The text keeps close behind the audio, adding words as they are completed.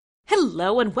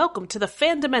Hello and welcome to The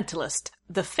Fundamentalist,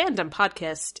 the fandom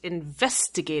podcast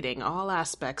investigating all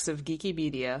aspects of geeky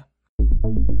media.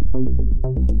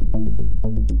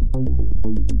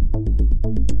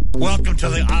 Welcome to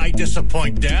the I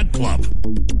Disappoint Dad Club.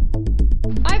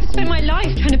 I've spent my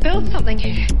life trying to build something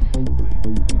here.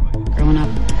 Growing up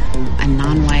a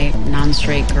non-white,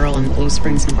 non-straight girl in Blue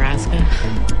Springs, Nebraska.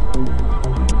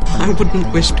 I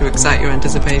wouldn't wish to excite your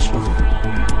anticipation.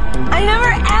 I never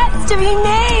asked to be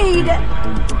made!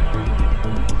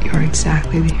 You're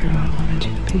exactly the hero I wanted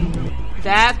you to be.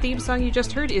 That theme song you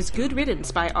just heard is Good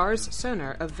Riddance by Ars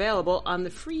Sonar, available on the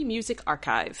Free Music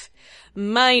Archive.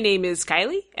 My name is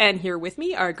Kylie, and here with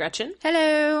me are Gretchen.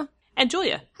 Hello. And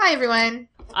Julia. Hi, everyone.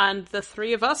 And the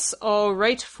three of us all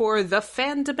write for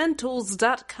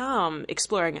thefundamentals.com,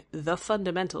 exploring the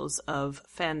fundamentals of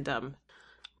fandom.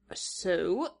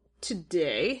 So,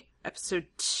 today, episode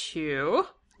 2...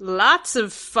 Lots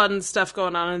of fun stuff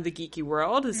going on in the geeky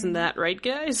world. Isn't that right,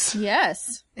 guys?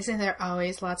 Yes. Isn't there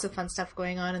always lots of fun stuff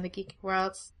going on in the geeky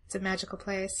world? It's a magical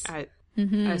place. I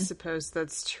suppose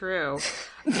that's true.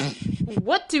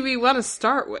 What do we want to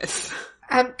start with?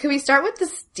 Can we start with the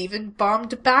Steven Baum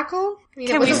debacle? I mean,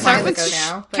 Can we start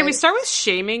with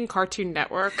shaming Cartoon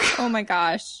Network? Oh my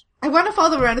gosh. I want to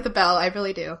follow around with the bell. I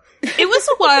really do. It was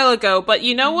a while ago, but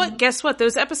you know what? Guess what?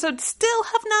 Those episodes still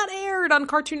have not aired on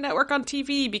Cartoon Network on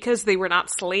TV because they were not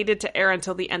slated to air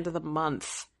until the end of the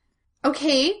month.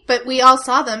 Okay, but we all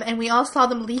saw them, and we all saw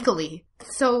them legally.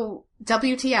 So,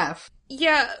 WTF.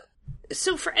 Yeah,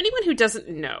 so for anyone who doesn't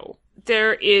know,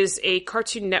 there is a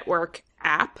Cartoon Network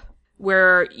app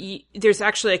where there's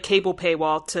actually a cable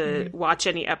paywall to watch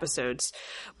any episodes.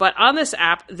 But on this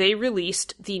app, they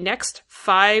released the next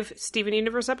 5 Steven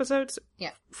Universe episodes. Yeah.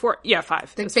 5.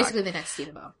 Basically the next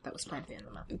Steven Baum that was planned at the end of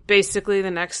the month. Basically the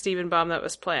next Steven Baum that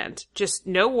was planned. Just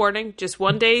no warning. Just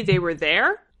one day they were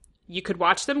there. You could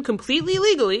watch them completely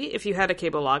legally if you had a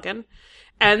cable login.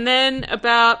 And then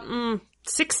about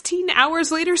 16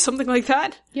 hours later, something like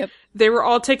that. Yep. They were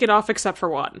all taken off except for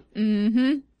one.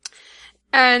 Mm-hmm.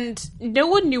 And no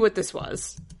one knew what this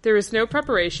was. There was no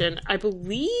preparation. I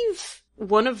believe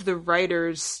one of the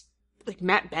writers, like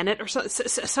Matt Bennett or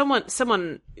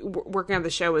someone working on the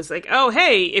show was like, oh,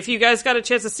 hey, if you guys got a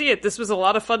chance to see it, this was a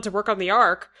lot of fun to work on the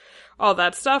arc. All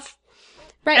that stuff.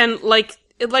 Right. And like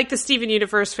the Steven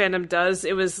Universe fandom does,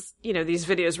 it was, these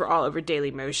videos were all over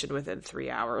Daily Motion within 3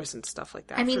 hours and stuff like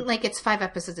that. I mean, it's 5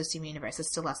 episodes of Steven Universe. It's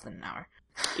still less than an hour.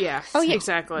 Yeah. Oh, yeah.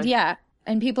 Exactly. Yeah.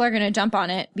 And people are going to jump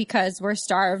on it because we're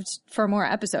starved for more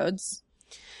episodes.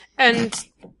 And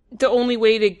the only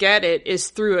way to get it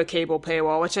is through a cable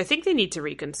paywall, which I think they need to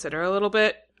reconsider a little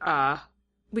bit.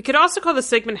 We could also call the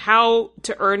segment How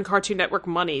to Earn Cartoon Network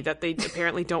Money that they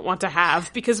apparently don't want to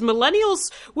have, because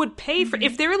millennials would pay for,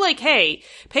 if they were like, hey,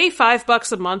 pay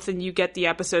 $5 a month and you get the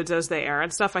episodes as they air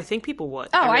and stuff, I think people would.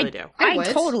 Oh, I really do. I would.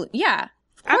 Totally, yeah.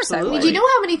 Of course Absolutely. I would. Do you know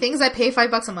how many things I pay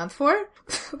 $5 a month for?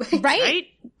 Right?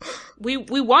 We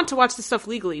want to watch the stuff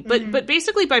legally, but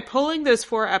basically by pulling those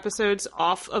 4 episodes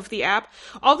off of the app,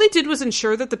 all they did was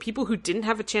ensure that the people who didn't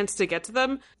have a chance to get to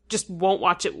them just won't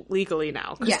watch it legally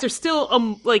now. Because there's still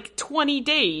 20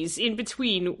 days in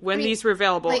between when these were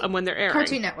available and when they're airing.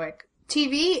 Cartoon Network.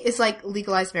 TV is like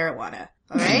legalized marijuana,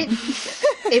 alright?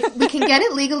 If we can get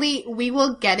it legally, we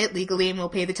will get it legally and we'll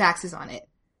pay the taxes on it.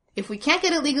 If we can't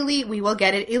get it legally, we will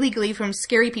get it illegally from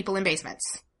scary people in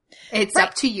basements. It's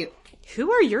up to you.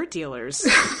 Who are your dealers?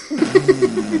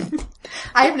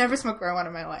 I have never smoked marijuana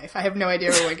in my life. I have no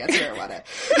idea where one gets marijuana.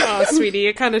 Oh, sweetie,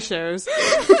 it kind of shows.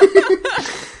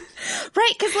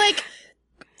 Right, because,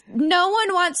 no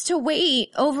one wants to wait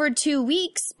over 2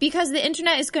 weeks because the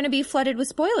internet is going to be flooded with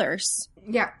spoilers.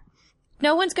 Yeah.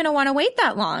 No one's going to want to wait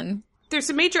that long. There's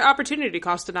a major opportunity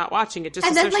cost to not watching it.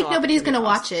 And then, nobody's going to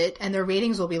watch it, and their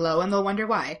ratings will be low, and they'll wonder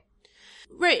why.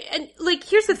 Right, and,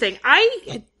 here's the thing.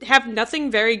 I have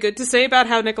nothing very good to say about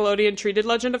how Nickelodeon treated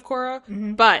Legend of Korra,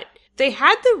 but they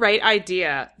had the right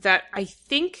idea that I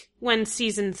think when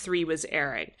Season 3 was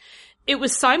airing, it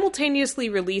was simultaneously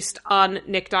released on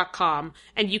Nick.com,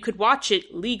 and you could watch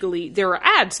it legally. There were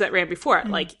ads that ran before it,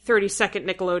 30-second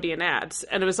Nickelodeon ads,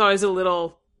 and it was always a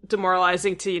little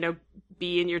demoralizing to,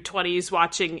 be in your 20s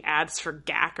watching ads for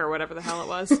GAC or whatever the hell it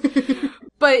was.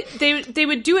 But they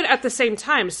would do it at the same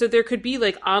time, so there could be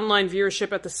online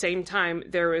viewership at the same time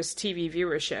there was TV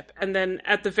viewership. And then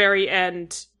at the very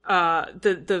end,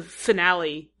 the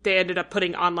finale, they ended up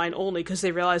putting online only because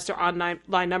they realized their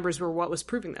online numbers were what was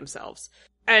proving themselves.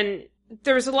 And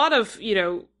there was a lot of,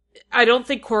 I don't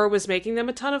think Korra was making them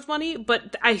a ton of money,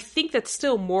 but I think that's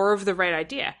still more of the right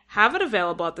idea. Have it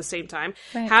available at the same time.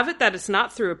 Right. Have it that it's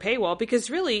not through a paywall, because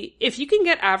really, if you can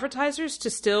get advertisers to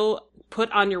still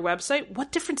put on your website,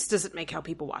 what difference does it make how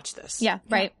people watch this? Yeah,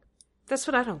 right. That's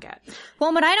what I don't get.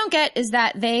 Well, what I don't get is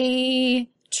that they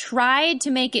tried to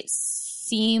make it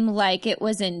seem like it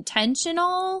was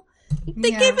intentional.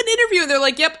 They gave an interview and they're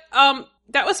like, yep,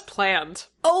 that was planned.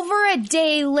 Over a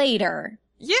day later.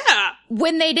 Yeah.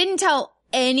 When they didn't tell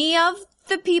any of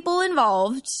the people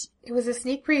involved. It was a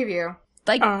sneak preview.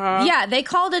 Like, yeah, they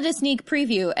called it a sneak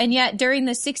preview. And yet during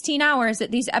the 16 hours that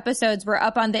these episodes were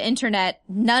up on the internet,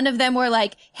 none of them were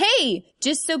like, hey,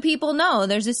 just so people know,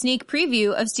 there's a sneak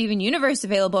preview of Steven Universe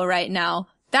available right now.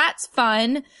 That's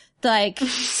fun. Like, to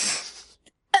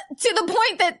the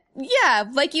point that, yeah,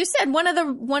 like you said, one of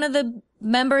the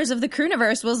members of the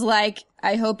Crewniverse was like,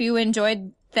 I hope you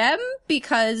enjoyed them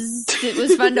because it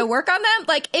was fun to work on them.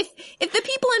 Like, if the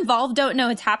people involved don't know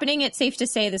it's happening, it's safe to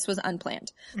say this was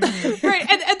unplanned. Right,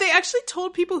 and they actually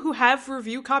told people who have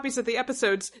review copies of the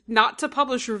episodes not to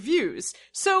publish reviews.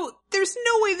 So there's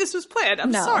no way this was planned.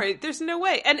 I'm sorry, there's no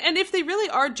way. And if they really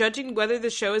are judging whether the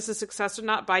show is a success or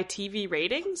not by TV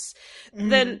ratings,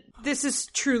 then this is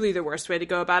truly the worst way to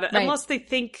go about it. Right. Unless they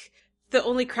think the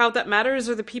only crowd that matters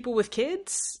are the people with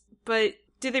kids. But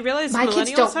did they realize my millennials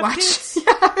kids don't have watch. kids?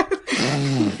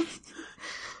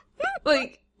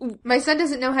 Like, my son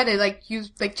doesn't know how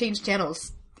to change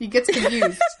channels. He gets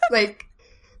confused.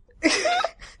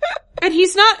 And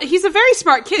he's a very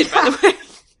smart kid, by the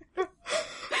way.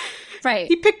 Right.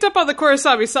 He picked up on the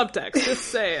Kurosawa subtext, just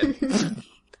saying.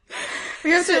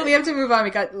 We have to move on. We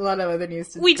got a lot of other news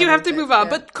to We do have to move on,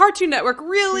 but Cartoon Network,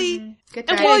 really?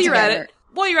 And while you're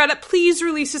at it, please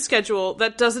release a schedule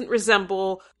that doesn't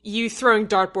resemble you throwing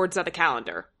dartboards at a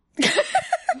calendar.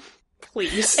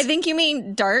 Please. I think you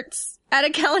mean darts at a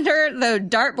calendar, though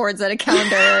dartboards at a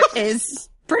calendar is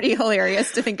pretty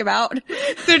hilarious to think about.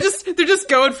 They're just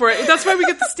going for it. That's why we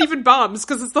get the Stephen bombs,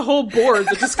 because it's the whole board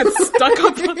that just gets stuck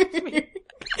up on me.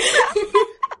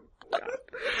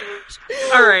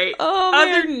 All right.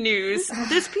 Other news.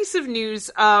 This piece of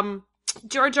news,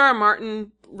 George R. R.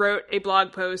 Martin wrote a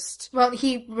blog post. Well,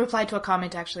 he replied to a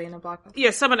comment, actually, in a blog post.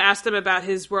 Yeah, someone asked him about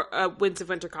his Winds of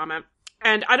Winter comment.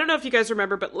 And I don't know if you guys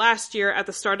remember, but last year, at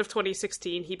the start of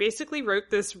 2016, he basically wrote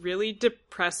this really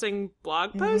depressing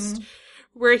blog post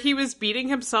where he was beating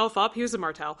himself up. He was a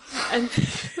Martell. And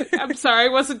I'm sorry, I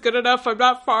wasn't good enough. I'm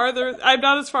not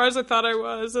as far as I thought I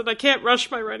was. And I can't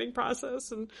rush my writing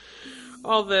process and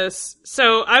all this.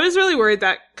 So I was really worried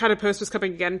that kind of post was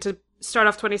coming again to start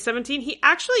off 2017. He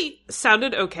actually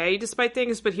sounded okay despite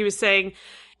things, but he was saying,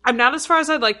 I'm not as far as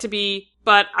I'd like to be,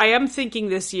 but I am thinking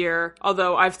this year,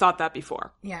 although I've thought that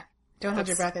before. Yeah. Don't hold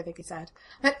your breath, I think he said.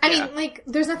 But, I mean,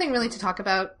 there's nothing really to talk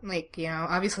about.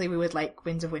 Obviously we would like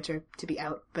Winds of Winter to be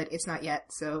out, but it's not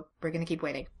yet, so we're gonna keep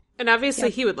waiting. And obviously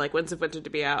he would like Winds of Winter to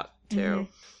be out, too. Mm-hmm.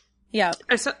 Yeah.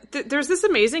 I saw, there's this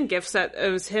amazing GIF set.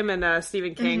 It was him and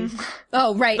Stephen King.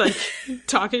 Oh, right.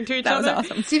 Talking to each other. That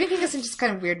was awesome. Stephen King is just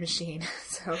kind of weird machine.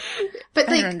 So, but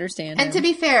I don't understand. And to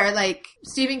be fair,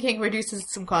 Stephen King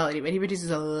reduces some quality, but he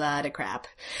reduces a lot of crap.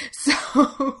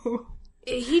 So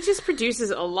he just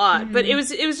produces a lot. But it was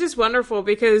just wonderful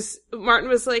because Martin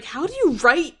was like, "How do you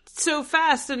write so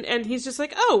fast?" And he's just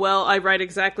like, "Oh, well, I write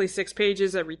exactly 6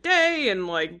 pages every day, and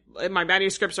my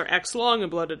manuscripts are X long,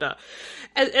 and blah blah blah."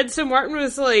 And so Martin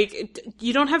was like,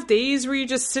 "You don't have days where you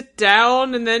just sit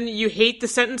down and then you hate the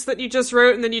sentence that you just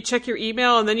wrote, and then you check your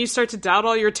email, and then you start to doubt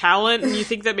all your talent, and you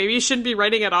think that maybe you shouldn't be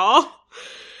writing at all?"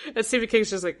 And Stephen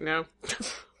King's just like, "No."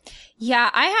 Yeah,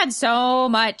 I had so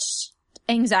much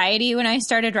anxiety when I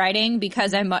started writing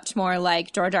because I'm much more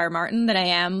like George R. R. Martin than I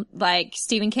am like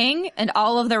Stephen King, and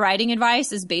all of the writing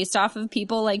advice is based off of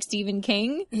people like Stephen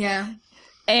King. Yeah.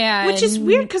 And which is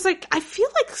weird because I feel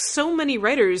like so many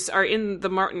writers are in the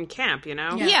Martin camp, you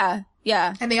know?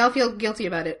 Yeah. And they all feel guilty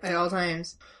about it at all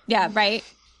times. Yeah, right.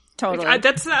 Totally.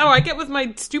 That's how I get with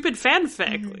my stupid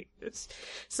fanfic.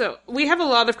 So we have a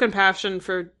lot of compassion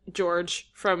for George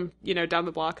from, down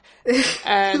the block.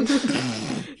 And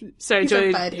sorry,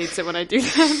 Joey hates it when I do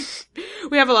that.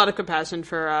 We have a lot of compassion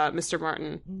for Mr.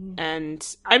 Martin.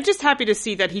 And I'm just happy to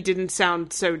see that he didn't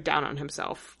sound so down on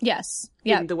himself. Yes.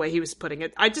 Yeah. In the way he was putting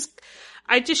it. I just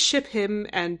ship him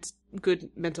and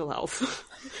good mental health.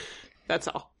 That's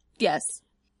all. Yes.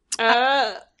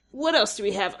 What else do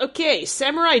we have? Okay,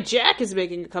 Samurai Jack is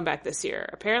making a comeback this year.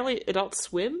 Apparently, Adult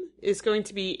Swim is going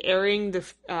to be airing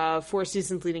the 4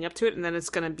 seasons leading up to it, and then it's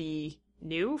going to be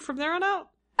new from there on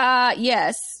out?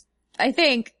 Yes. I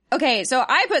think. Okay, so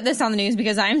I put this on the news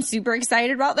because I'm super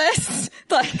excited about this.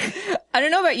 I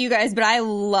don't know about you guys, but I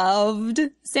loved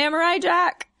Samurai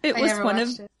Jack. It was one of...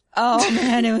 It. Oh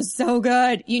man, it was so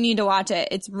good. You need to watch it.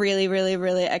 It's really, really,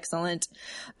 really excellent.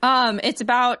 It's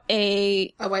about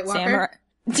a White Walker?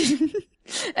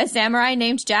 a samurai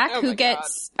named Jack who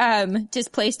gets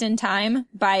displaced in time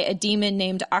by a demon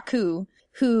named Aku,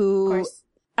 who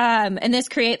and this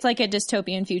creates like a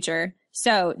dystopian future.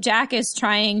 So Jack is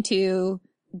trying to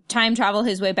time travel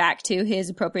his way back to his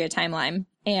appropriate timeline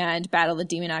and battle the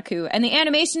demon Aku. And the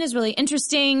animation is really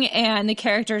interesting and the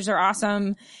characters are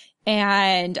awesome.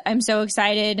 And I'm so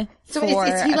excited for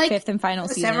is he a like fifth and final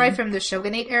season. Samurai from the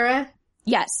Shogunate era?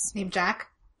 Yes. Named Jack?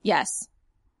 Yes.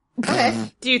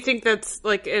 Okay. Do you think that's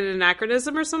like an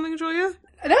anachronism or something, Julia?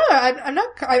 No, I'm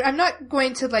not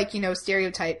going to like,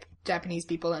 stereotype Japanese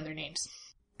people and their names.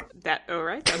 All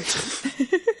right then.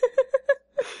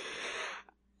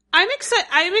 I'm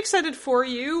excited for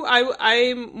you.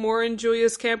 I'm more in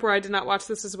Julia's camp where I did not watch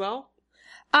this as well.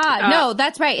 No,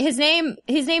 that's right. His name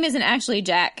isn't actually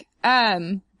Jack.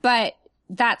 But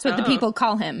that's what the people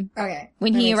call him. Okay.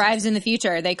 When he arrives in the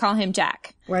future, they call him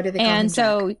Jack. Why do they call him Jack? And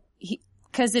so,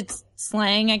 cause it's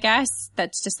slang, I guess.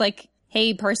 That's just like,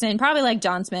 hey person, probably like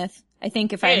John Smith, I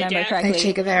think, if I remember Jack. correctly. Like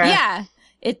Che Guevara. Yeah.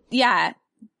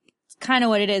 It's kind of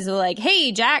what it is. Like,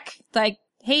 hey Jack, like,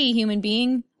 hey human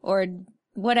being, or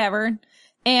whatever.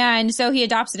 And so he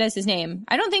adopts it as his name.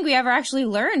 I don't think we ever actually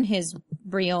learn his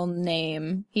real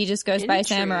name. He just goes by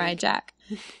Samurai Jack.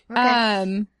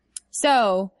 Okay.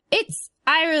 So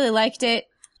I really liked it.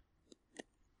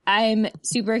 I'm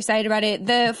super excited about it.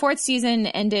 The fourth season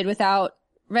ended without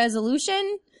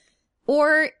resolution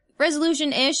or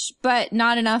resolution-ish, but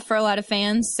not enough for a lot of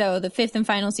fans. So the fifth and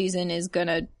final season is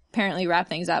gonna apparently wrap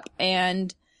things up.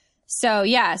 And so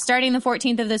yeah, starting the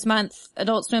 14th of this month,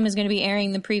 Adult Swim is going to be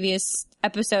airing the previous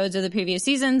episodes of the previous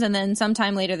seasons. And then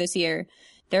sometime later this year,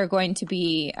 they're going to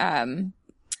be,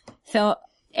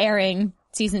 airing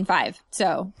season 5.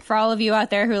 So for all of you out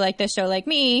there who like this show like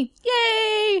me,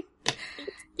 yay!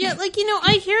 Yeah, like,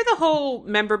 I hear the whole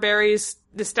member berries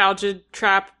nostalgia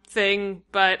trap thing,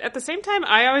 but at the same time,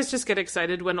 I always just get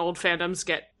excited when old fandoms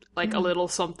get like a little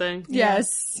something.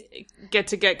 Yes. Get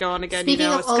going again. Speaking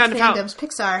of it's old kind fandoms, of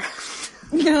Pixar.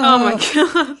 Oh my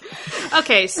god.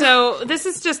 Okay, so this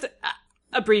is just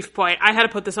a brief point. I had to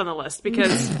put this on the list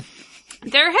because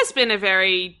there has been a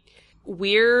very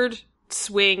weird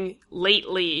swing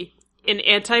lately in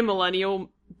anti-millennial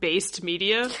based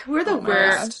media. We're the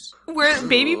worst. Where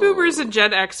baby boomers and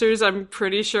Gen Xers, I'm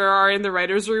pretty sure, are in the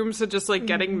writers' rooms and just like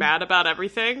getting mad about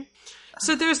everything.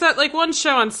 So there's that like one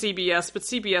show on CBS, but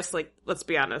CBS, like, let's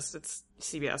be honest, it's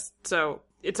CBS. So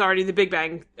it's already the Big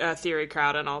Bang Theory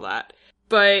crowd and all that.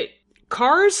 But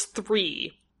Cars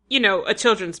 3, a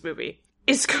children's movie,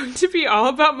 is going to be all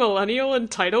about millennial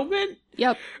entitlement.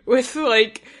 Yep. With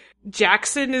like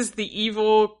Jackson is the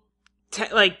evil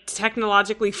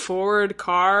technologically forward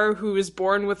car who is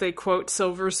born with a, quote,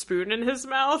 silver spoon in his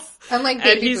mouth. Unlike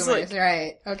baby boomers,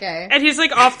 right. Okay. And he's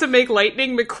like off to make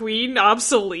Lightning McQueen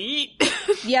obsolete.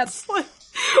 Yep. Like,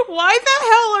 why the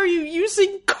hell are you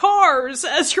using cars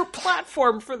as your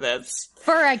platform for this?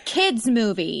 For a kid's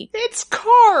movie. It's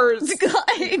Cars!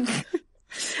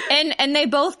 And they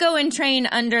both go and train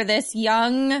under this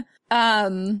young,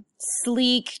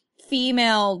 sleek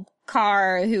female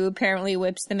car who apparently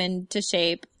whips them into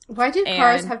shape. Why do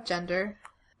cars have gender?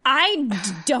 I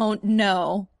don't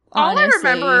know.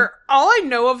 Honestly. All I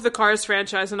know of the Cars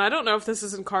franchise, and I don't know if this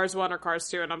is in Cars 1 or Cars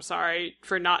 2, and I'm sorry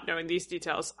for not knowing these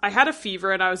details. I had a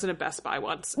fever and I was in a Best Buy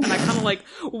once, and I kind of like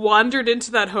wandered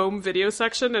into that home video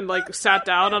section and like sat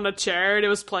down on a chair and it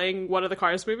was playing one of the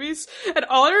Cars movies. And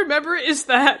all I remember is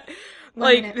that,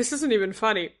 this isn't even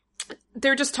funny.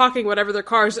 They're just talking whatever their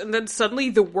cars, and then suddenly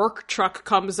the work truck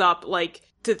comes up, like,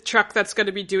 the truck that's going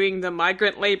to be doing the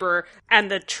migrant labor, and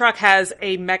the truck has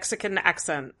a Mexican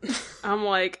accent. I'm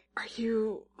like, are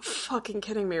you fucking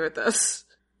kidding me with this?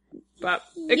 But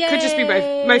it could just be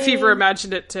my fever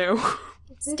imagined it too.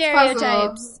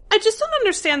 Stereotypes. I just don't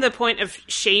understand the point of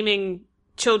shaming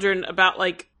children about,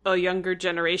 like, a younger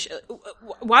generation.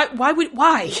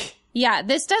 Why? Yeah,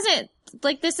 this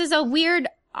is a weird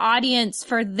audience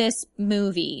for this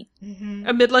movie. Mm-hmm.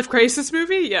 A midlife crisis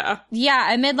movie? Yeah.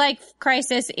 Yeah, a midlife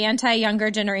crisis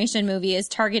anti-younger generation movie is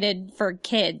targeted for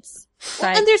kids.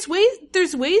 But and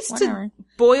there's ways to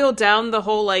boil down the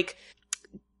whole, like,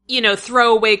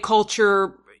 throwaway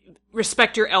culture,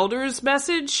 respect your elders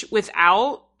message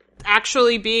without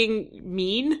actually being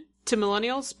mean to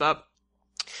millennials, but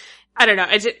I don't know.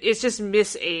 It's just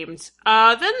misaimed.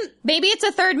 Then maybe it's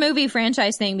a third movie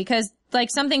franchise thing because like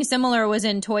something similar was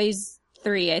in Toys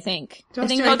 3, I think. Toy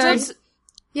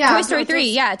Story 3,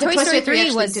 yeah. Toy Story 3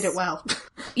 did it well.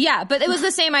 Yeah, but it was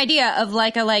the same idea of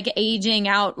like a aging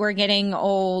out, we're getting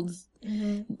old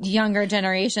younger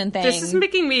generation thing. This is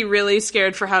making me really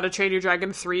scared for How to Train Your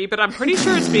Dragon 3, but I'm pretty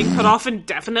sure it's being put off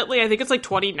indefinitely. I think it's like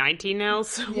 2019 now,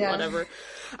 so whatever.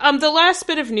 The last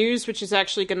bit of news, which is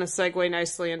actually going to segue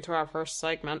nicely into our first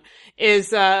segment,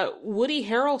 is Woody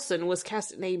Harrelson was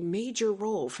cast in a major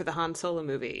role for the Han Solo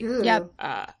movie. Ooh. Yep.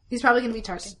 He's probably going to be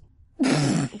Tarkin.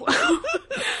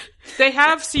 They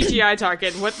have CGI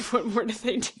Tarkin. What more do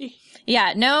they need?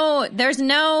 Yeah, there's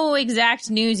no exact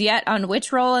news yet on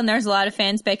which role, and there's a lot of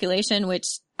fan speculation, which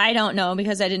I don't know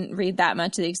because I didn't read that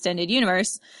much of the extended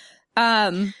universe.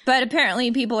 But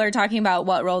apparently people are talking about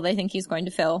what role they think he's going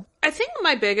to fill. I think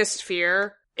my biggest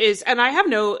fear is, and I have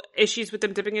no issues with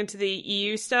them dipping into the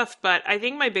EU stuff, but I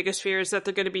think my biggest fear is that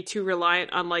they're going to be too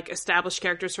reliant on, like, established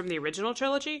characters from the original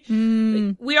trilogy.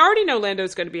 Like, we already know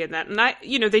Lando's going to be in that, and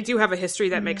they do have a history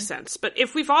that makes sense. But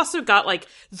if we've also got, like,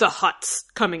 the Hutts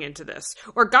coming into this,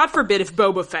 or God forbid if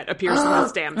Boba Fett appears in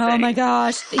this damn thing. Oh my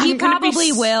gosh. He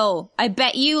probably will. I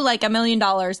bet you, like, $1 million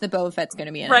that Boba Fett's going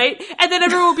to be in it. Right? And then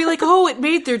everyone will be like, oh, it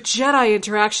made their Jedi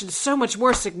interaction so much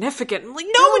more significant. I'm like,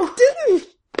 no, it didn't!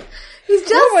 He's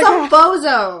just some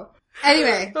bozo.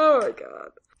 Anyway. Oh my god.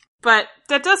 But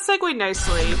that does segue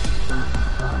nicely.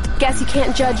 Guess you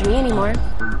can't judge me anymore.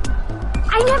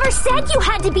 I never said you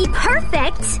had to be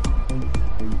perfect.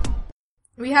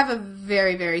 We have a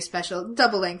very, very special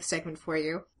double-length segment for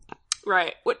you.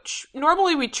 Right, which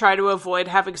normally we try to avoid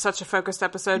having such a focused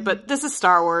episode, but this is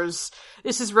Star Wars.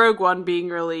 This is Rogue One being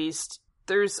released.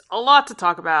 There's a lot to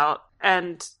talk about,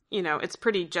 and, it's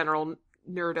pretty general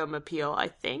nerdum appeal, I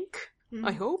think.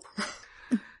 I hope.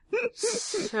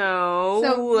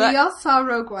 So we all saw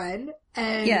Rogue One,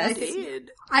 and yes,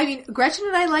 I mean, Gretchen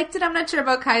and I liked it. I'm not sure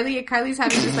about Kylie. Kylie's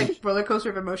having this like roller coaster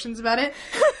of emotions about it.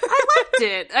 I liked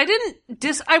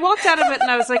it. I walked out of it and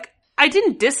I was like, I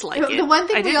didn't dislike it. The one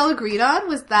thing we all agreed on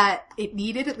was that it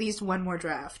needed at least one more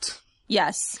draft.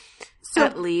 Yes. So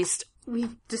at least. We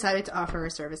decided to offer our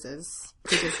services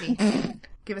to Disney.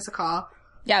 Give us a call.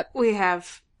 Yep. We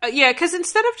have. Yeah, because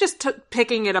instead of just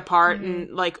picking it apart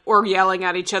and, or yelling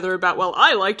at each other about, well,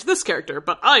 I liked this character,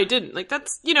 but I didn't. Like,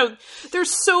 that's, there's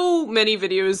so many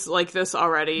videos like this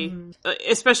already,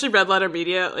 especially Red Letter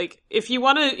Media. Like, if you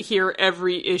want to hear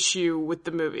every issue with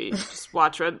the movie, just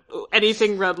watch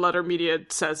anything Red Letter Media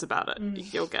says about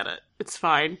it. You'll get it. It's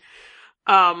fine.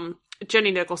 Jenny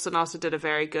Nicholson also did a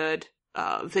very good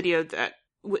video that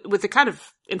with a kind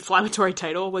of inflammatory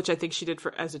title, which I think she did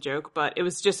as a joke, but it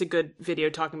was just a good video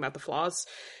talking about the flaws.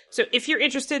 So if you're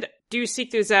interested, do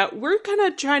seek those out. We're kind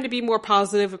of trying to be more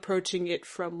positive, approaching it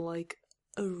from like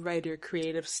a writer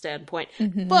creative standpoint.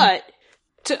 But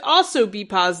to also be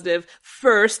positive,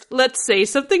 first, let's say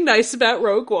something nice about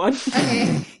Rogue One.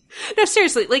 Okay. No,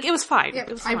 seriously, like it was fine. Yeah,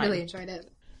 it was fine. I really enjoyed it.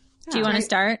 Do you want to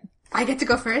start? I get to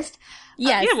go first?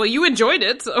 Yes. Yeah, well, you enjoyed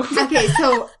it, so. Okay,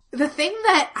 so the thing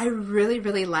that I really,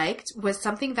 really liked was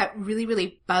something that really,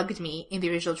 really bugged me in the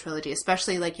original trilogy,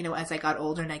 especially, like, as I got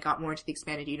older and I got more into the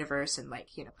expanded universe and, like,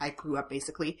 I grew up,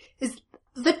 basically, is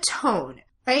the tone,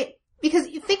 right? Because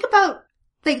you think about,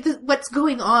 like, what's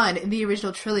going on in the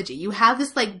original trilogy. You have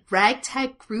this, like,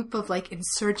 ragtag group of, like,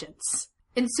 insurgents.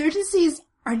 Insurgencies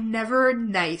are never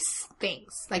nice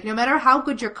things. Like, no matter how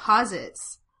good your cause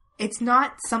is, it's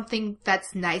not something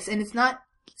that's nice, and it's not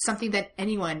something that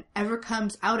anyone ever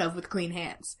comes out of with clean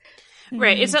hands.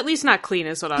 Right, it's at least not clean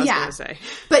is what I was going to say.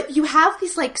 But you have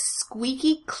these, like,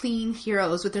 squeaky clean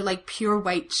heroes with their, like, pure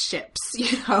white ships,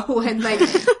 and, like,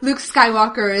 Luke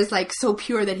Skywalker is, like, so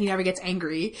pure that he never gets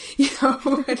angry,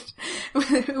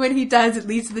 when he does, it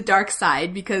leads to the dark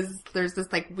side, because there's this,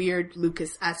 like, weird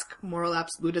Lucas-esque moral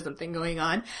absolutism thing going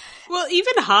on. Well,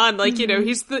 even Han, like,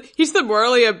 he's the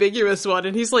morally ambiguous one,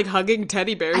 and he's, like, hugging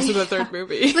teddy bears in the third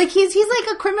movie. Like, he's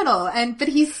like a criminal, but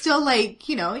he's still, like,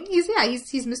 he's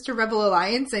Mr. Rebel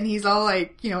Alliance, and he's all,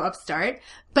 like, upstart.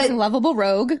 But he's a lovable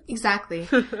rogue. Exactly.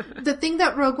 The thing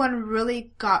that Rogue One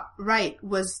really got right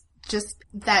was just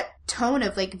that tone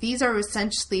of, like, these are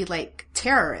essentially, like,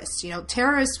 terrorists,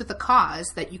 terrorists with a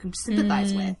cause that you can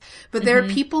sympathize with. But there are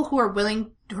people who are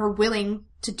willing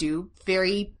to do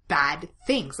very bad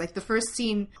things. Like the first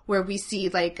scene where we see,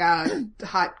 like, the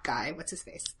hot guy, what's his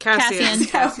face? Cassian.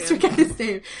 I always forget his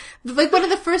name. Like, one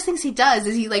of the first things he does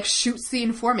is he, like, shoots the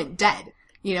informant dead,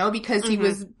 because he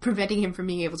was preventing him from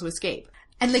being able to escape.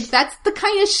 And, like, that's the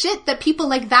kind of shit that people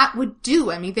like that would do.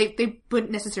 I mean, they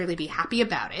wouldn't necessarily be happy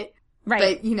about it.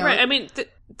 Right. But, Right, I mean,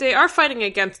 they are fighting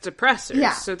against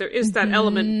oppressors, so there is that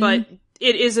element, but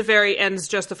it is a very ends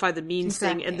justify the means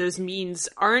thing, and those means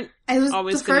aren't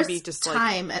always going to be just like... It was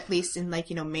the first time, at least in, like,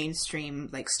 mainstream,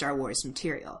 like, Star Wars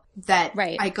material, that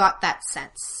right. I got that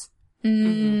sense.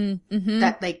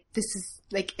 That, like, this is,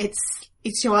 like, it's,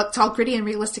 you know, it's all gritty and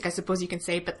realistic, I suppose you can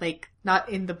say, but, like, not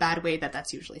in the bad way that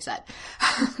that's usually said.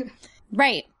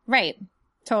 Right.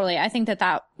 Totally. I think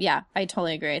that, yeah, I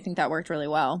totally agree. I think that worked really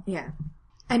well. Yeah.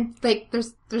 And, like,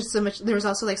 there's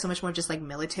also, like, so much more just, like,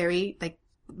 military, like,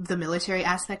 the military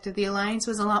aspect of the Alliance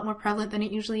was a lot more prevalent than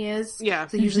it usually is. Yeah.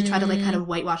 So they usually try to, like, kind of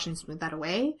whitewash and smooth that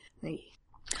away. Like,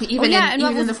 even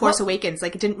in The Force Awakens,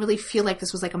 like, it didn't really feel like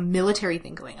this was, like, a military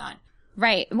thing going on.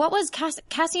 Right. What was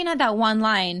Cassian had that one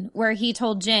line where he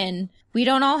told Jyn, "We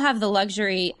don't all have the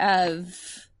luxury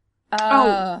of."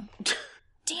 Damn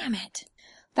it!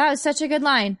 That was such a good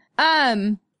line.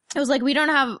 It was like we don't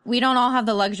all have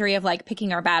the luxury of like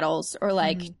picking our battles or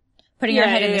like putting our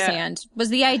head in the sand.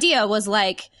 The idea was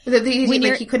like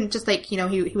he couldn't just like, you know,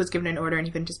 he was given an order and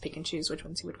he couldn't just pick and choose which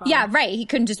ones he would follow. Yeah, right. He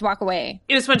couldn't just walk away.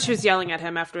 It was when she was yelling at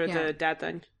him after the dad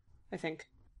thing, I think.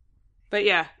 But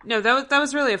yeah, no, that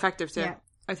was really effective too. Yeah.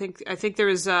 I think there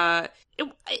was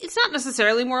it's not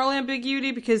necessarily moral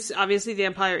ambiguity because obviously the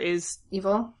Empire is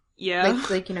evil. Yeah.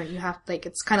 Like, you know, you have, like,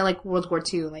 it's kind of like World War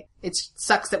II. Like, it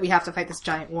sucks that we have to fight this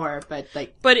giant war, but,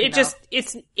 like,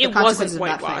 it wasn't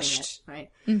whitewashed. Right?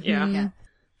 Yeah.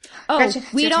 Oh, Gretchen,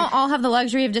 we don't all have the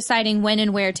luxury of deciding when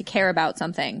and where to care about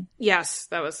something. Yes,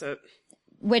 that was it.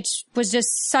 Which was just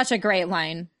such a great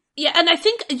line. Yeah, and I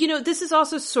think, you know, this is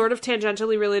also sort of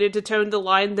tangentially related to Tone, the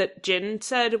line that Jyn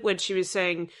said when she was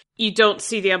saying, you don't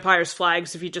see the Empire's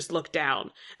flags if you just look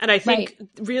down. And I think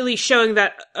really showing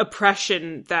that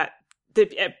oppression that,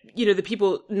 the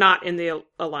people not in the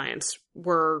Alliance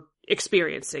were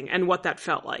experiencing and what that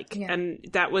felt like. Yeah. And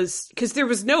that was, because there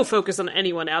was no focus on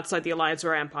anyone outside the Alliance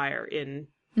or Empire in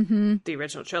the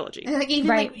original trilogy. And like,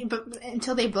 even but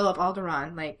until they blow up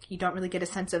Alderaan, like, you don't really get a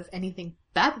sense of anything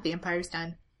bad that the Empire's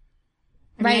done.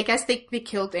 I mean, I guess they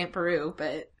killed Aunt Beru,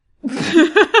 but...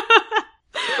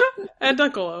 And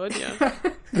Uncle Owen, yeah.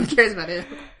 Who cares about it?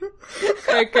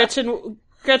 All right, Gretchen,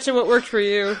 what worked for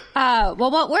you? Well,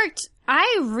 what worked,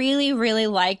 I really, really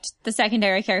liked the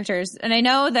secondary characters. And I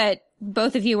know that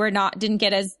both of you didn't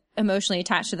get as emotionally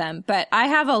attached to them, but I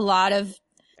have a lot of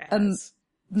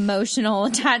emotional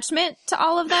attachment to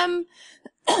all of them.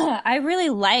 I really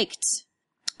liked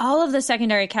all of the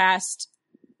secondary cast.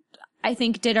 I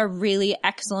think did a really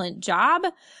excellent job.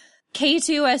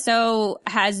 K2SO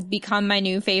has become my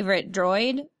new favorite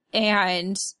droid,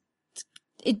 and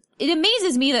it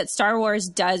amazes me that Star Wars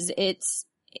does its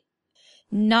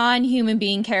non-human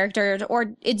being characters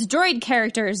or its droid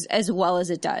characters as well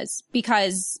as it does,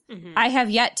 because I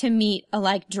have yet to meet a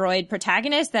like droid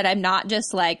protagonist that I'm not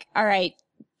just like, all right,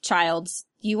 child,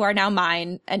 you are now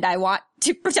mine, and I want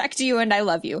to protect you, and I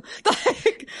love you.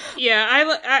 Yeah,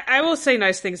 I will say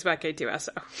nice things about K2SO.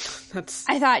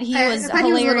 I thought he was hilarious. He was a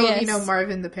little, you know,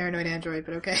 Marvin the paranoid android,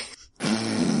 but okay.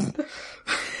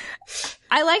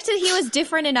 I liked that he was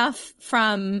different enough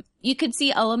from, you could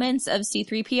see elements of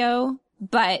C-3PO,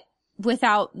 but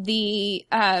without the,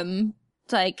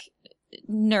 like,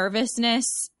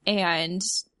 nervousness and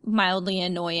mildly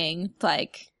annoying,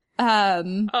 like,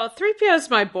 3PO's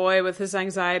my boy with his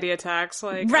anxiety attacks,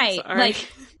 like, right,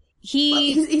 like,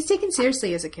 he's taken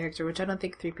seriously as a character, which I don't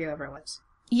think 3PO ever was.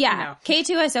 Yeah, no.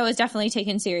 K2SO is definitely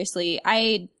taken seriously.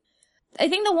 I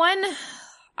think the one,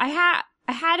 I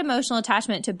had emotional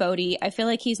attachment to Bodhi. I feel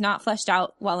like he's not fleshed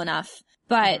out well enough,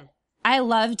 but I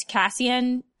loved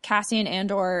Cassian. Cassian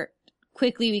Andor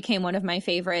quickly became one of my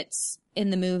favorites in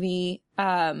the movie.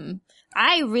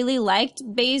 I really liked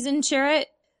Baze and Chirrut.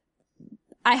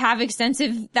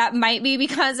 That might be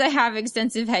because I have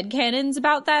extensive headcanons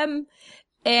about them,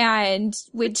 and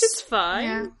which is fine.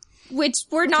 Yeah. Which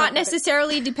were not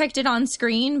necessarily depicted on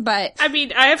screen, but... I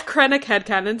mean, I have Krennic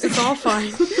headcanons, it's all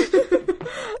fine.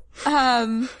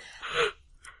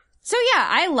 So yeah,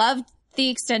 I loved the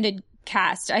extended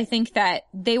cast. I think that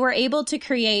they were able to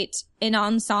create an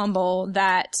ensemble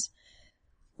that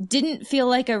didn't feel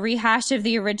like a rehash of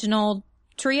the original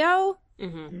trio,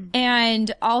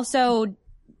 and also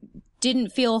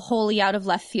didn't feel wholly out of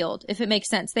left field, if it makes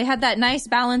sense. They had that nice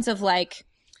balance of like,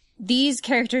 these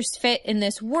characters fit in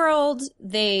this world.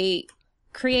 They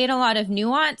create a lot of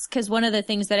nuance, because one of the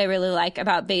things that I really like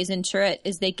about Baze and Chirrut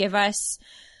is they give us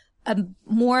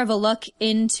more of a look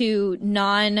into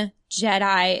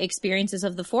non-Jedi experiences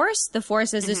of the Force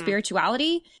as a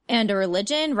spirituality and a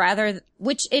religion,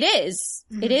 which it is.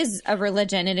 It is a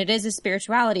religion and it is a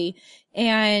spirituality.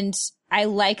 And I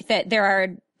like that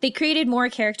they created more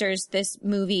characters this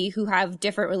movie who have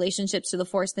different relationships to the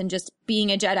Force than just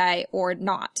being a Jedi or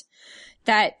not.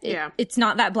 It's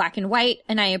not that black and white,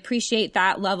 and I appreciate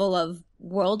that level of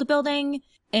world building.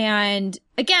 And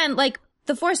again, like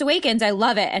The Force Awakens, I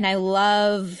love it, and I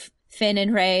love Finn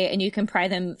and Rey, and you can pry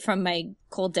them from my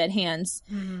cold dead hands.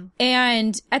 Mm-hmm.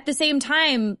 And at the same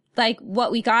time, like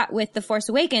what we got with The Force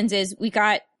Awakens is we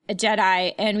got a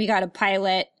Jedi and we got a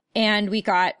pilot and we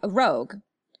got a rogue,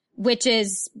 which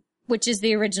is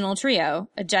the original trio,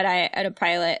 a Jedi and a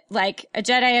pilot, like a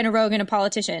Jedi and a rogue and a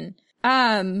politician.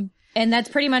 And that's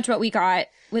pretty much what we got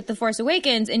with The Force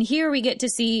Awakens. And here we get to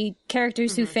see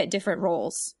characters who fit different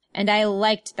roles. And I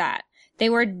liked that. They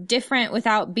were different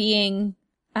without being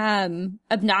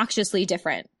obnoxiously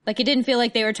different. Like, it didn't feel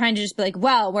like they were trying to just be like,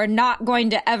 well, we're not going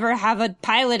to ever have a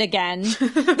pilot again.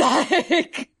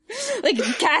 like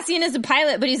Cassian is a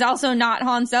pilot, but he's also not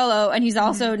Han Solo, and he's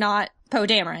also not Poe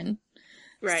Dameron.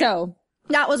 Right. So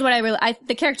that was what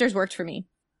the characters worked for me.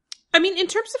 I mean, in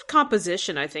terms of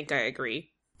composition, I think I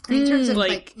agree. In terms of,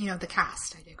 like, you know, the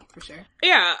cast, I do, for sure.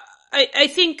 Yeah. I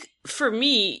think for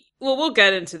me, well, we'll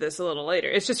get into this a little later.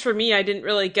 It's just for me, I didn't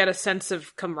really get a sense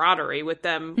of camaraderie with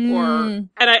them, and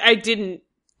I didn't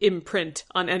imprint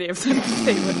on any of them,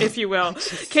 if you will.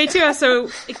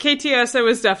 K2SO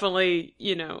was definitely,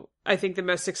 you know, I think the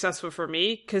most successful for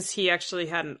me, because he actually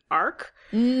had an arc.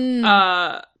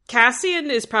 Cassian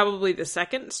is probably the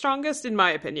second strongest, in my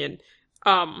opinion.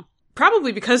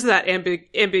 Probably because of that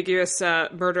ambiguous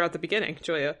murder at the beginning,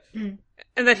 Julia.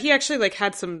 And that he actually, like,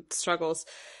 had some struggles.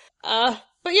 But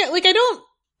yeah, like,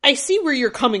 I see where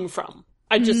you're coming from.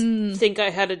 I just think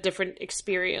I had a different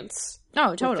experience.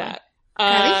 Oh, totally. With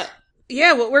that.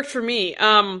 Yeah, what worked for me.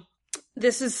 I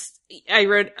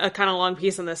wrote a kind of long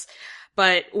piece on this,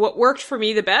 but what worked for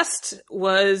me the best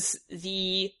was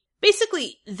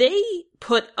basically, they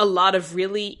put a lot of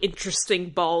really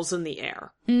interesting balls in the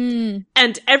air.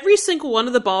 And every single one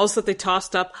of the balls that they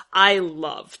tossed up, I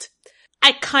loved.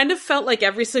 I kind of felt like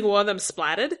every single one of them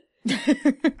splatted.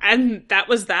 And that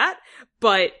was that.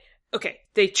 But, okay,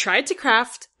 they tried to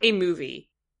craft a movie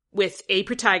with a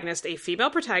protagonist, a female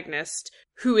protagonist,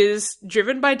 who is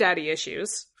driven by daddy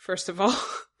issues, first of all,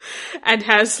 and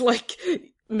has, like,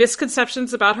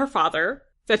 misconceptions about her father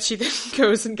that she then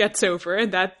goes and gets over,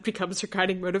 and that becomes her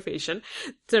guiding motivation.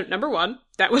 So, number one,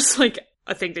 that was, like,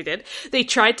 a thing they did. They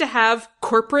tried to have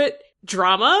corporate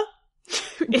drama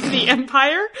in the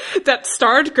Empire that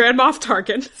starred Grand Moff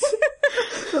Tarkin.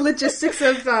 The logistics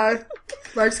of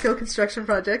large-scale construction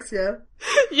projects, yeah.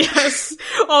 Yes,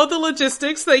 all the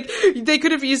logistics. Like, they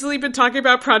could have easily been talking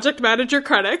about Project Manager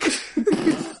Krennic.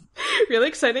 Really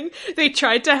exciting. They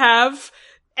tried to have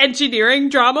engineering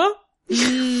drama.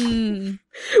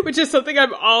 Which is something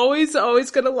I'm always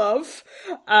gonna love.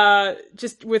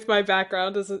 Just with my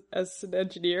background as an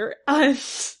engineer.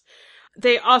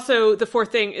 They also, the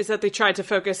fourth thing is that they tried to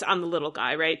focus on the little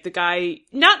guy, right? The guy,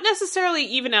 not necessarily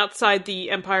even outside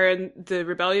the Empire and the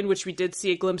Rebellion, which we did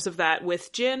see a glimpse of that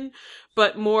with Jyn,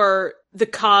 but more the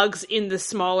cogs in the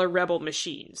smaller rebel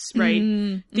machines,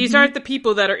 right? These aren't the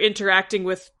people that are interacting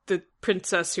with the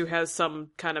princess who has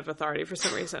some kind of authority for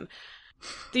some reason.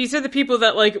 These are the people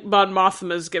that, like, Mon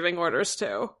Mothma is giving orders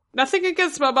to. Nothing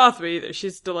against Mon Mothma either.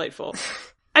 She's delightful.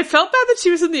 I felt bad that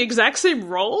she was in the exact same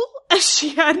role as she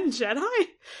had in Jedi.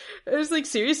 It was like,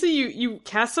 seriously, you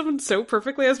cast someone so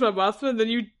perfectly as Mon Mothma and then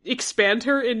you expand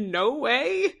her in no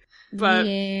way? But,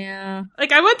 yeah.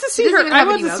 Like, I went to see her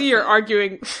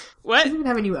arguing. What? She doesn't even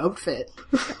have a new outfit.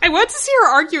 I went to see her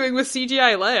arguing with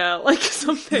CGI Leia, like,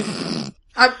 something.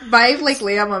 My, like,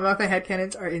 Leia Mon Mothma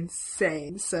headcanons are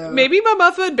insane, so. Maybe Mon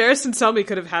Mothma and Barristan Selmy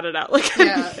could have had it out, like,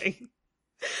 anything.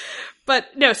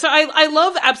 But no, so I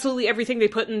love absolutely everything they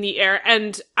put in the air,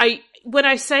 and when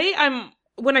I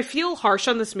feel harsh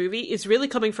on this movie, it's really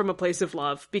coming from a place of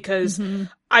love, because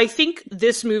I think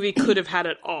this movie could have had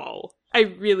it all. I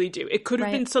really do. It could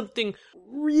have been something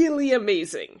really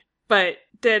amazing, but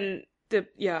then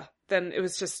it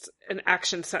was just an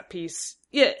action set piece.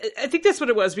 Yeah, I think that's what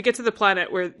it was. We get to the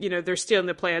planet where, you know, they're stealing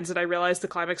the plans, and I realized the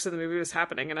climax of the movie was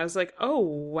happening, and I was like, oh,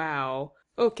 wow.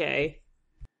 Okay.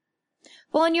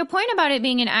 Well, and your point about it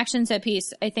being an action set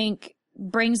piece, I think,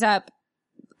 brings up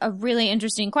a really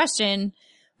interesting question,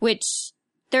 which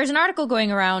there's an article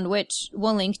going around, which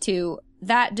we'll link to,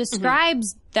 that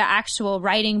describes the actual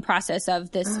writing process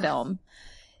of this film.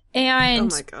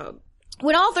 And oh my God.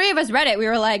 When all three of us read it, we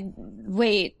were like,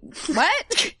 wait,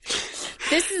 what?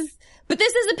 This is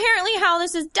apparently how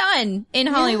this is done in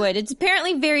Hollywood. It's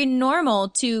apparently very normal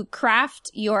to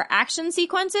craft your action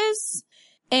sequences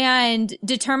and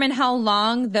determine how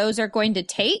long those are going to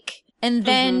take, and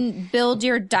then build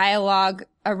your dialogue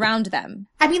around them.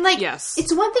 I mean, like,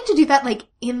 it's one thing to do that, like,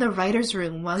 in the writer's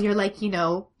room while you're, like, you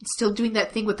know, still doing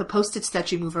that thing with the Post-its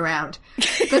that you move around.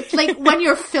 But, like, when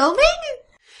you're filming?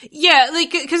 Yeah,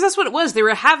 like, because that's what it was. They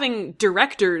were having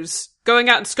directors going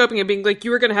out and scoping and being like,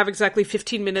 you were going to have exactly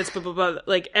 15 minutes, blah, blah, blah,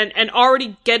 like, and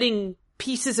already getting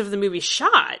pieces of the movie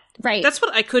shot. Right. That's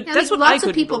what I could, Yeah, that's like, what I lots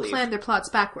could of people believe. plan their plots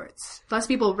backwards. Lots of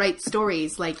people write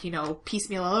stories, like,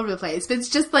 piecemeal all over the place. But it's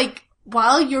just like,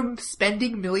 while you're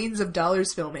spending millions of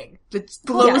dollars filming, it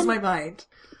blows my mind.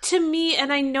 To me,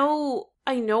 and I know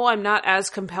I'm not as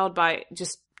compelled by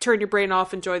just turn your brain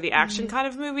off, enjoy the action kind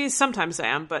of movies. Sometimes I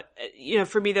am, but,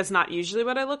 for me, that's not usually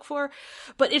what I look for.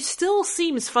 But it still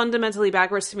seems fundamentally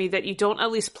backwards to me that you don't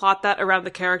at least plot that around the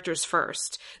characters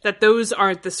first. That those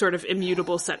aren't the sort of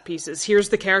immutable set pieces. Here's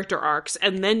the character arcs,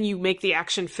 and then you make the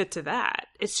action fit to that.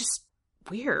 It's just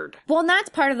weird. Well, and that's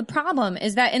part of the problem,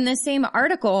 is that in the same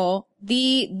article,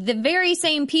 the very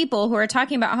same people who are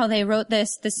talking about how they wrote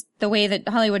this the way that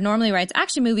Hollywood normally writes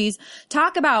action movies,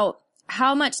 talk about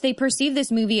how much they perceive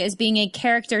this movie as being a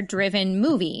character-driven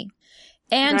movie.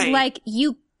 And, Right.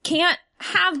 you can't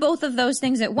have both of those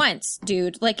things at once,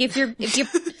 dude. Like, if you're,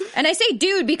 and I say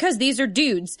dude because these are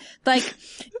dudes. Like,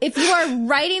 if you are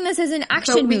writing this as an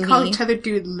action We movie. call each other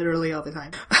dude literally all the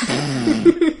time.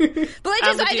 But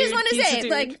I just want to he's a say,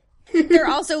 dude. like, they're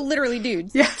also literally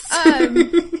dudes. Yes.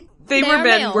 They were are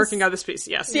men males. working on this piece,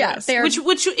 yes. Yeah, yes. they're-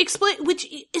 Which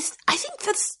is, I think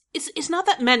it's not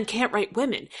that men can't write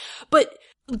women, but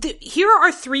here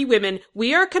are 3 women.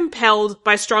 We are compelled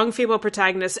by strong female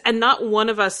protagonists, and not one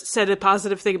of us said a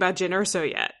positive thing about Jyn Erso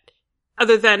yet,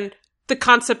 other than the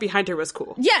concept behind her was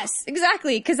cool. Yes,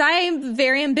 exactly. Because I am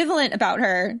very ambivalent about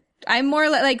her. I'm more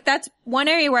like, that's one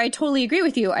area where I totally agree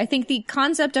with you. I think the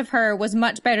concept of her was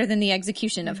much better than the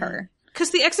execution of her.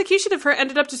 Because the execution of her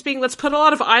ended up just being, let's put a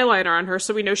lot of eyeliner on her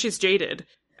so we know she's jaded.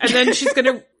 And then she's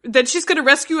gonna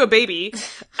rescue a baby.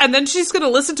 And then she's gonna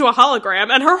listen to a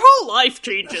hologram and her whole life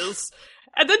changes.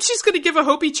 And then she's gonna give a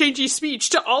hopey-changey speech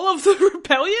to all of the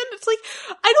rebellion. It's like,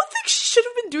 I don't think she should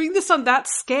have been doing this on that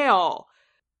scale.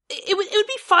 It would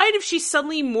be fine if she's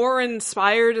suddenly more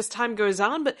inspired as time goes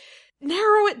on, but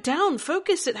narrow it down,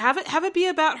 focus it, have it be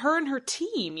about her and her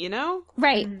team,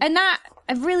 Right. And that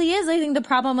really is, I think, the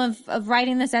problem of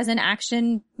writing this as an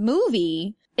action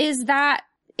movie, is that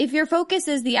if your focus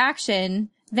is the action,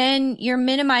 then you're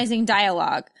minimizing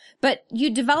dialogue. But you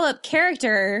develop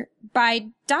character by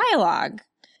dialogue.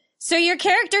 So your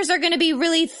characters are going to be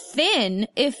really thin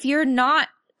if you're not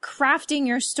crafting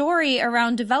your story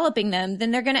around developing them.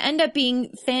 Then they're going to end up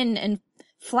being thin and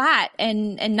flat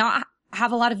and not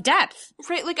have a lot of depth.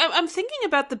 Right, like, I'm thinking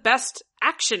about the best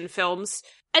action films,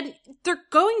 and they're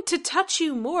going to touch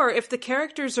you more if the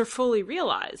characters are fully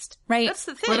realized. Right. That's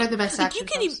the thing. What are the best action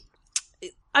films?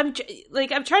 I'm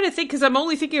trying to think, because I'm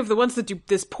only thinking of the ones that do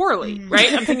this poorly,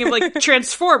 right? I'm thinking of, like,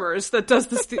 Transformers that does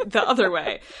this the other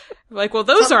way. Like, well,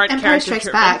 those aren't Empire character Strikes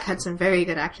driven. Back had some very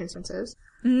good action sequences.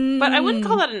 But I wouldn't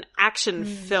call that an action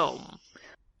film.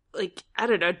 Like, I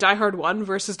don't know, Die Hard 1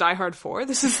 versus Die Hard 4?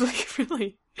 This is, like,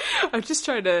 really... I'm just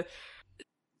trying to...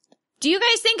 Do you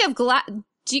guys think of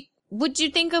would you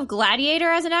think of Gladiator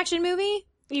as an action movie?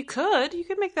 You could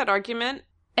make that argument.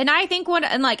 And I think I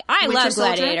Winter love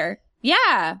Soldier? Gladiator.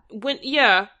 Yeah.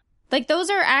 Yeah. Like, those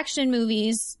are action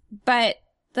movies, but,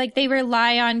 like, they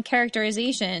rely on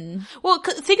characterization. Well,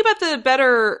 think about the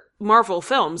better Marvel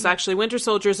films, actually. Winter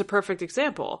Soldier is a perfect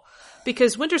example.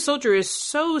 Because Winter Soldier is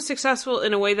so successful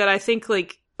in a way that I think,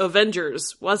 like,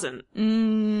 Avengers wasn't.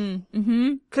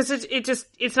 Because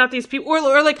it's not these people,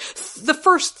 or like, the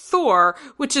first Thor,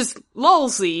 which is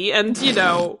lulzy, and,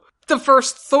 the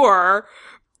first Thor,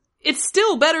 it's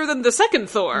still better than the second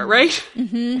Thor, right?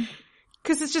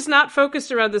 Because it's just not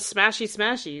focused around the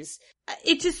smashies.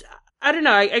 I don't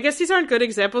know, I guess these aren't good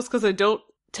examples because I don't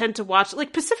tend to watch,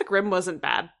 like, Pacific Rim wasn't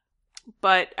bad.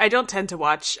 But I don't tend to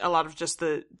watch a lot of just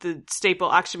the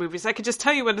staple action movies. I can just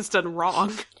tell you when it's done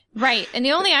wrong. Right. And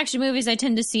the only action movies I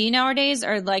tend to see nowadays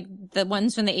are, like, the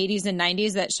ones from the 80s and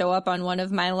 90s that show up on one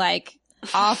of my, like,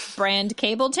 off-brand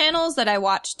cable channels that I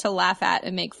watch to laugh at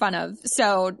and make fun of.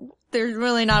 So there's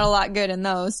really not a lot good in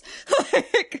those.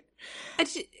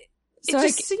 It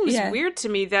just seems weird to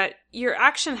me that your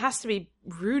action has to be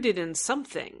rooted in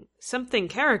something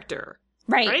character.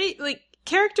 Right? Like,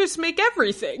 characters make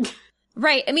everything.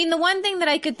 Right. I mean, the one thing that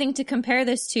I could think to compare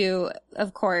this to,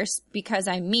 of course, because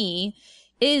I'm me,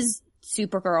 is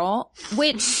Supergirl,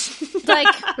 which, like...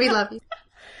 We love you.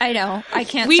 I know. I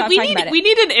can't stop talking about it. We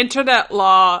need an internet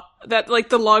law that, like,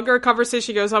 the longer a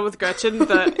conversation goes on with Gretchen,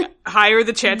 the higher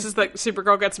the chances that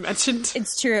Supergirl gets mentioned.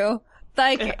 It's true.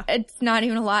 Like, It's not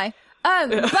even a lie.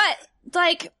 But,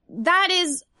 like, that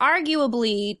is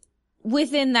arguably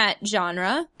within that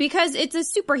genre because it's a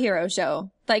superhero show.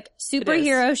 Like,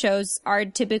 superhero shows are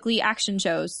typically action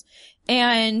shows.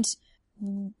 And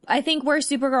I think where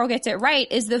Supergirl gets it right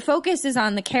is the focus is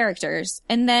on the characters.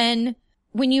 And then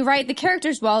when you write the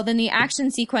characters well, then the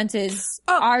action sequences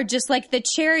are just like the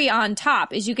cherry on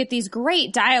top. Is you get these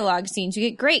great dialogue scenes, you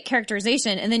get great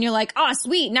characterization, and then you're like, oh,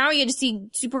 sweet, now you get to see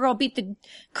Supergirl beat the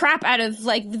crap out of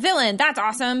like the villain. That's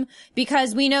awesome,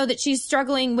 because we know that she's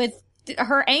struggling with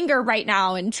her anger right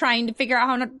now and trying to figure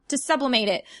out how to sublimate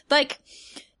it. Like,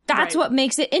 that's what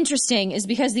makes it interesting, is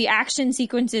because the action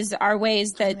sequences are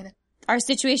ways that are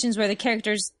situations where the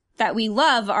characters that we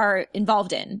love are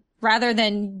involved in, rather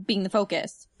than being the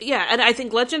focus. Yeah, and I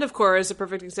think Legend of Korra is a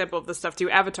perfect example of this stuff too.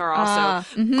 Avatar also.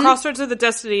 Crossroads of the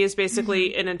Destiny is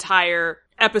basically an entire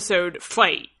episode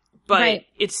fight, but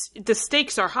the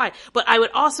stakes are high. But I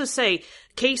would also say,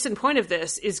 case in point of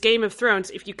this is Game of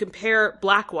Thrones. If you compare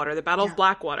Blackwater, the Battle of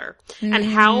Blackwater, and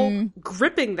how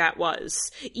gripping that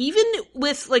was, even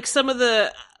with like some of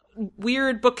the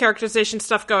weird book characterization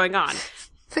stuff going on.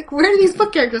 It's like, where do these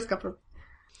book characters come from?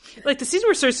 Like, the season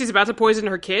where Cersei's about to poison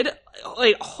her kid,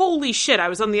 like, holy shit, I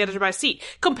was on the edge of my seat.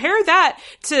 Compare that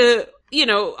to, you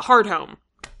know, Hard Home.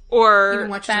 Or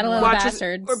Battle of the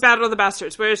Bastards. Or Battle of the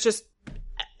Bastards, where it's just,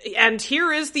 and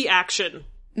here is the action.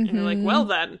 And you're like, well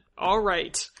then,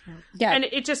 alright. Yeah. And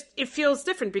it feels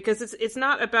different, because it's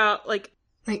not about, like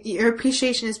your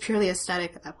appreciation is purely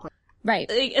aesthetic at that point. Right.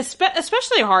 Like,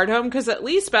 especially Hard Home, because at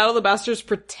least Battle of the Bastards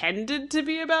pretended to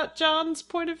be about John's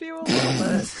point of view a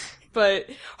little bit. But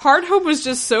Hard Home was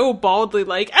just so baldly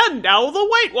like, and now the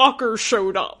White Walkers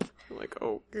showed up. I'm like,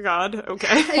 oh god,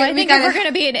 okay. Well, I think if we're going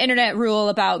to be an internet rule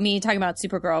about me talking about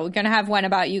Supergirl, we're going to have one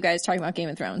about you guys talking about Game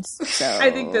of Thrones. So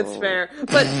I think that's fair.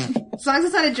 But as long as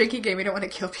it's not a drinking game, we don't want to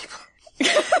kill people.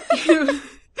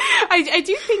 I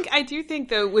do think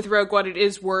though, with Rogue One, it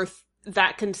is worth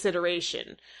that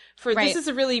consideration. This is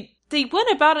they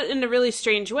went about it in a really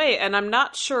strange way, and I'm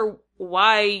not sure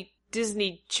why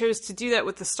Disney chose to do that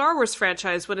with the Star Wars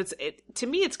franchise when to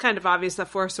me it's kind of obvious that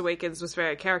Force Awakens was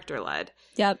very character-led.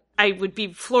 Yep. I would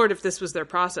be floored if this was their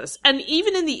process. And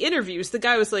even in the interviews, the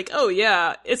guy was like, oh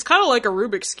yeah, it's kind of like a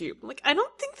Rubik's Cube. I'm like, I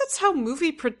don't think that's how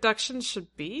movie production should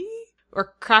be.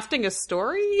 Or crafting a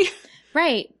story.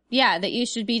 Right. Yeah, that you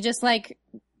should be just like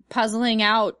puzzling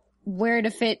out where to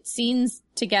fit scenes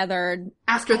together.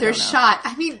 After they're shot.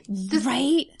 I mean,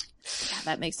 right? Yeah,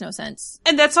 that makes no sense.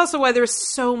 And that's also why there's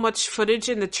so much footage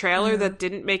in the trailer that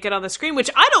didn't make it on the screen, which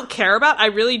I don't care about. I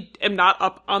really am not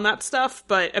up on that stuff,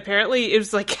 but apparently it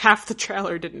was like half the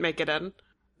trailer didn't make it in.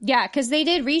 Yeah, because they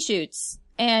did reshoots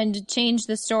and changed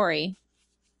the story.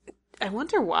 I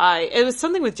wonder why. It was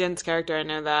something with Jen's character, I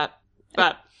know that.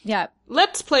 But yeah.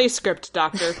 Let's play script,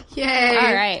 Doctor.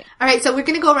 Yay. All right, so we're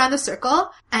going to go around the circle,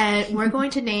 and we're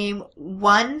going to name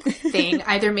one thing,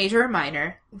 either major or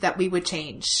minor, that we would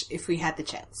change if we had the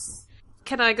chance.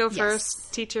 Can I go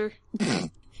first, teacher?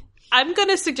 I'm going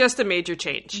to suggest a major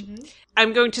change. Mm-hmm.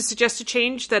 I'm going to suggest a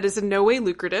change that is in no way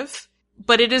lucrative,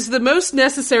 but it is the most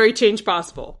necessary change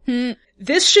possible.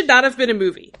 This should not have been a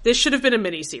movie. This should have been a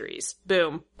miniseries.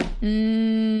 Boom.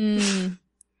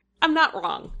 I'm not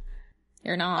wrong.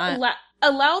 You're not.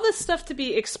 Allow this stuff to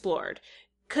be explored.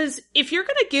 Because if you're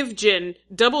going to give Jin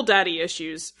double daddy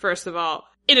issues, first of all,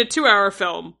 in a 2-hour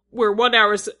film where 1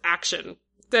 hour's action,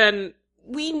 then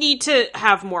we need to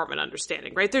have more of an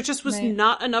understanding, right? There just was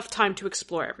not enough time to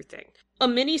explore everything. A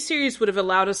miniseries would have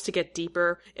allowed us to get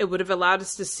deeper. It would have allowed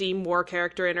us to see more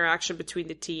character interaction between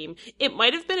the team. It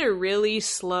might have been a really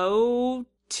slow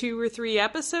 2 or 3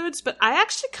 episodes, but I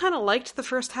actually kind of liked the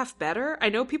first half better. I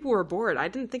know people were bored. I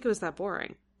didn't think it was that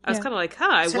boring. I was kind of like,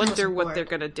 I wonder what they're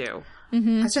going to do.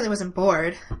 I certainly wasn't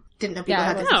bored. Didn't know people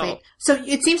had that complaint. So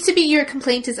it seems to be your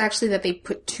complaint is actually that they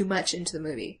put too much into the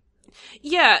movie.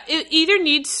 Yeah, it either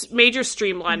needs major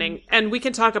streamlining, and we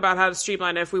can talk about how to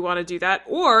streamline it if we want to do that,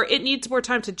 or it needs more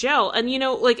time to gel. And, you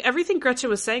know, like everything Gretchen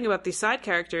was saying about these side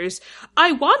characters,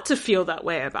 I want to feel that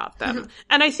way about them.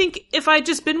 And I think if I'd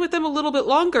just been with them a little bit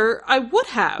longer, I would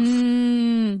have.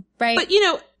 Right. But, you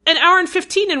know, an hour and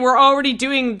 15 and we're already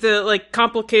doing the, like,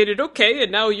 complicated, okay,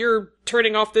 and now you're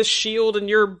turning off this shield and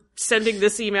you're sending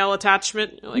this email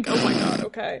attachment. You're like, oh my god,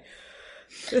 okay.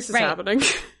 This is happening.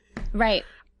 Right.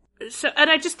 So, and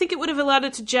I just think it would have allowed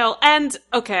it to gel. And,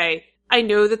 okay, I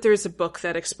know that there's a book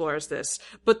that explores this,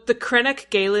 but the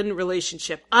Krennic-Galen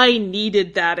relationship, I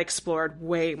needed that explored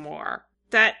way more.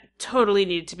 That totally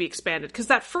needed to be expanded. Because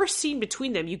that first scene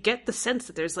between them, you get the sense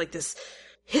that there's, like, this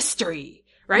history,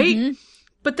 right?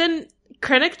 But then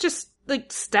Krennic just,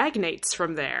 like, stagnates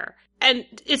from there. And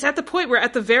it's at the point where,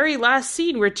 at the very last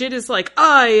scene, where Jin is like,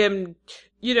 I am,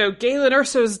 you know, Galen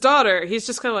Erso's daughter, he's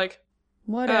just kind of like,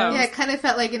 What Yeah, it kind of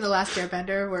felt like in The Last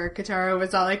Airbender where Katara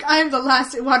was all like, I'm the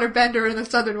last waterbender in the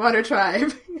Southern Water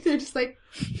Tribe. They're just like,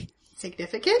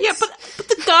 significant? Yeah, but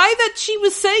the guy that she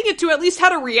was saying it to at least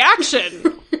had a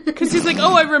reaction. Because he's like,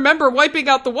 oh, I remember wiping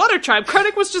out the water tribe.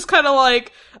 Krennic was just kind of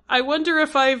like, I wonder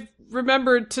if I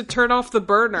remembered to turn off the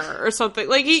burner or something.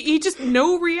 Like, he just,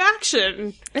 no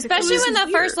reaction. Especially when the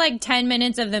first, 10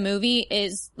 minutes of the movie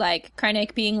is,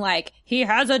 Krennic being like, he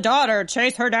has a daughter,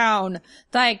 chase her down.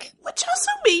 Which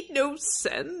also made no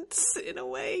sense, in a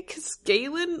way, because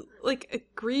Galen,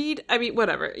 agreed. I mean,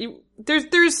 whatever.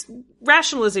 There's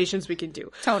rationalizations we can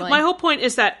do. Totally. My whole point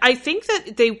is that I think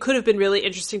that they could have been really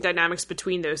interesting dynamics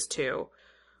between those two.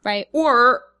 Right.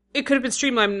 Or it could have been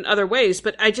streamlined in other ways,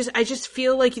 but I just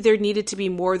feel like there needed to be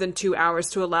more than 2 hours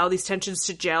to allow these tensions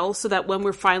to gel so that when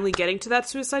we're finally getting to that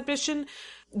suicide mission,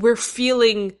 we're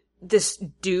feeling this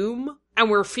doom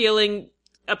and we're feeling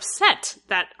upset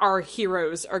that our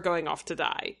heroes are going off to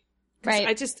die.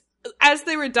 Right. As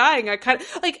they were dying, I kind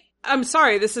of, I'm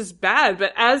sorry, this is bad,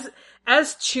 but as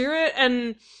Chirrut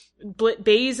and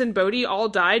Baze and Bodhi all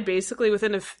died basically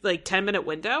within a 10-minute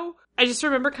window, I just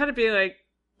remember kind of being like,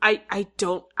 I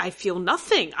feel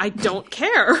nothing. I don't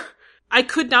care. I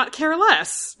could not care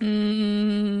less.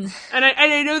 And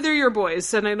I know they're your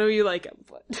boys, and I know you like them,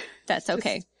 but that's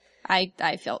okay.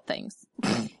 I felt things.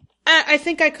 I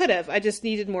think I could have. I just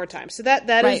needed more time. So that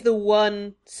right. is the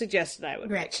one suggestion I would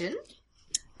Gretchen?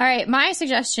 All right, my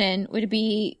suggestion would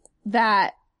be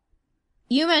that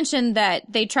you mentioned that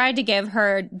they tried to give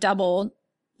her double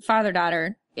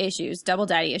father-daughter issues, double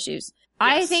daddy issues.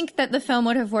 I think that the film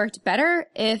would have worked better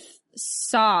if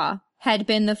Saw had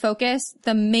been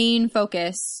the main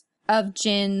focus of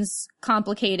Jin's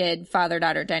complicated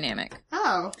father-daughter dynamic.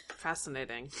 Oh.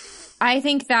 Fascinating. I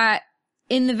think that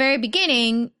in the very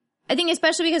beginning, I think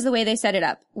especially because the way they set it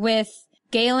up, with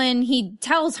Galen, he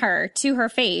tells her to her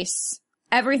face,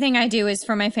 everything I do is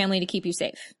for my family to keep you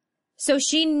safe. So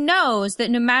she knows that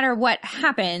no matter what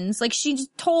happens, she's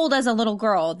told as a little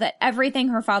girl that everything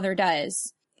her father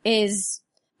does is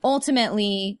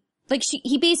ultimately,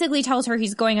 he basically tells her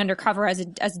he's going undercover as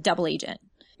a double agent.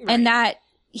 Right. And that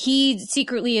he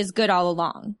secretly is good all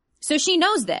along. So she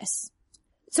knows this.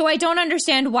 So I don't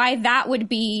understand why that would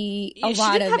be a lot of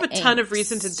She didn't have a ton angst. of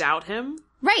reason to doubt him.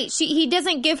 Right. He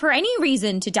doesn't give her any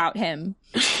reason to doubt him.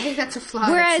 I think that's a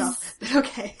flaw in itself.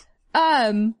 Okay.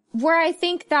 Where I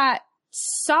think that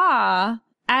Saw,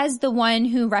 as the one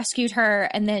who rescued her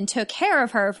and then took care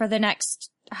of her for the next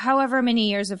however many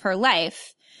years of her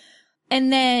life,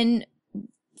 and then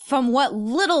from what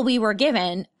little we were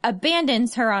given,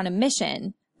 abandons her on a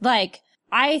mission.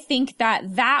 I think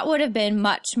that would have been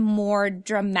much more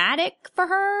dramatic for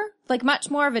her, much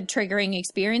more of a triggering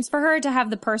experience for her to have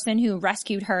the person who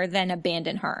rescued her then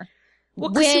abandon her. Well,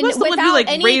 because he was the one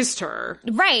who raised her.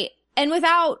 Right. And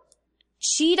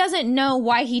she doesn't know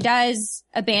why he does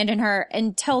abandon her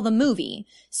until the movie.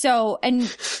 So, and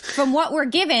from what we're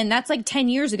given, that's 10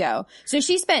 years ago. So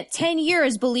she spent 10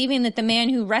 years believing that the man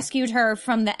who rescued her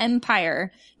from the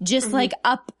Empire just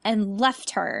up and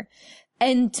left her.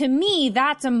 And to me,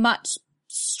 that's a much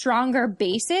stronger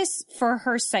basis for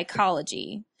her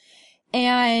psychology.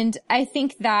 And I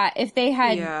think that if they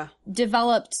had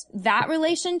developed that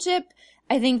relationship,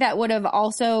 I think that would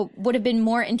have been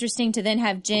more interesting to then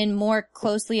have Jin more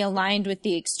closely aligned with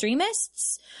the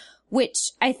extremists,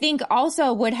 which I think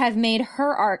also would have made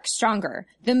her arc stronger.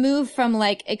 The move from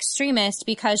extremist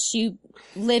because she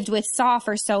lived with Saw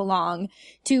for so long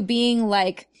to being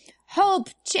hope,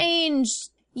 change,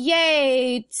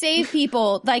 yay, save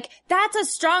people. That's a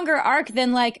stronger arc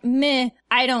than meh,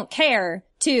 I don't care,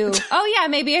 to, oh yeah,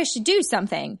 maybe I should do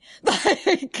something.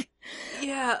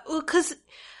 Yeah, well, cause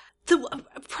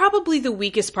probably the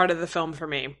weakest part of the film for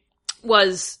me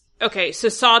was, okay, so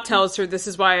Saw tells her, this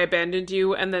is why I abandoned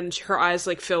you, and then her eyes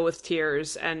fill with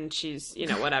tears, and she's,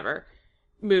 whatever,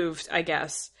 moved, I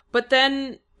guess. But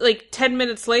then, 10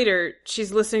 minutes later,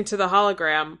 she's listening to the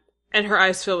hologram, and her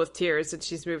eyes fill with tears, and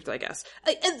she's moved, I guess.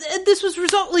 And this was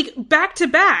back to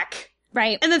back.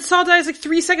 Right. And then Saw dies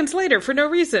 3 seconds later for no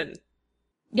reason.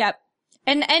 Yep.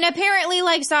 And apparently,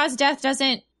 Saw's death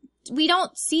we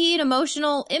don't see an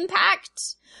emotional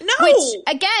impact. No! Which,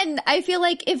 again, I feel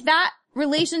if that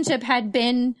relationship had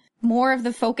been more of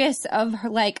the focus of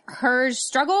her, her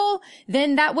struggle,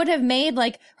 then that would have made,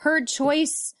 her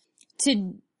choice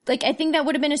to, I think that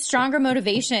would have been a stronger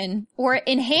motivation, or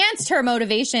enhanced her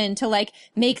motivation to,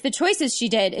 make the choices she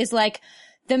did, is,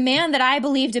 the man that I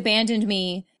believed abandoned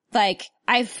me,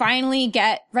 I finally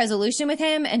get resolution with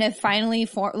him and have finally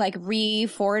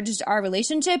reforged our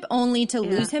relationship only to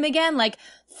lose him again.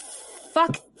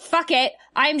 Fuck it.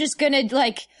 I'm just gonna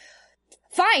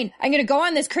fine, I'm gonna go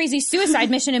on this crazy suicide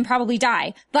mission and probably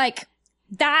die. Like,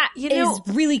 that is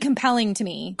really compelling to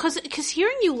me. Cause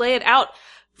hearing you lay it out,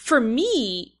 for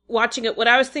me, watching it, what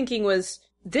I was thinking was,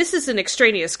 this is an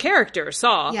extraneous character,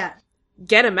 Saw. Yeah.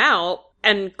 Get him out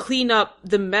and clean up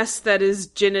the mess that is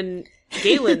Jin and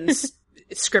Galen's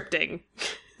scripting.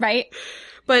 Right?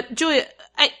 But Julia,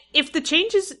 if the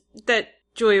changes that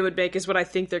Julia would make is what I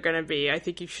think they're gonna be, I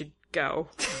think you should go.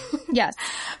 Yes.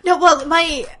 No, well,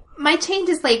 my change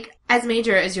is, like, as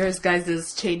major as yours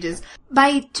guys' changes.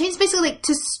 My change is basically, like,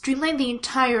 to streamline the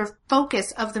entire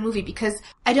focus of the movie, because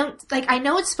I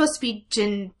know it's supposed to be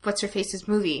Jin What's-Her-Face's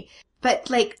movie, but,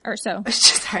 like... Urso.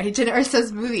 Sorry, Jin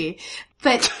Urso's movie.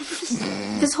 But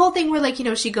this whole thing where, like, you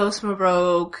know, she goes from a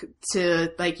rogue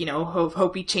to, like, you know,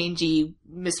 hopey, changey,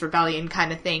 Miss Rebellion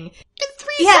kind of thing.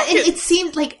 It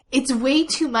seemed like it's way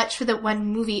too much for that one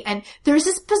movie. And there's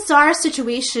this bizarre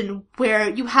situation where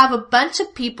you have a bunch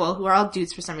of people, who are all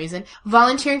dudes for some reason,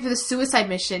 volunteering for the suicide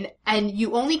mission, and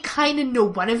you only kind of know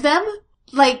one of them.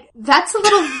 Like, that's a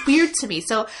little weird to me.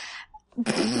 So,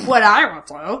 what I want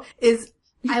to know is...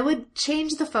 I would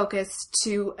change the focus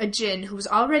to a Jin who's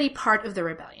already part of the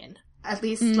rebellion. At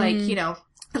least, like, you know,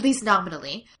 at least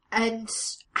nominally. And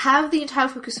have the entire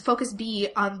focus be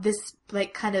on this,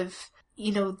 like, kind of,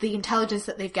 you know, the intelligence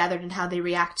that they've gathered and how they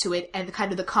react to it, and the kind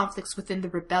of the conflicts within the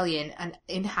rebellion and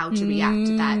in how to react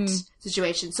to that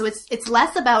situation. So it's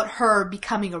less about her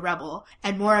becoming a rebel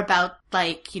and more about,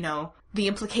 like, you know, the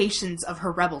implications of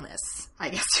her rebelness, I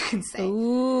guess you can say.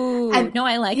 Ooh. And, no,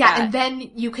 I like that. Yeah, and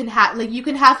then you can have,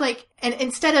 and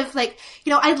instead of, like, you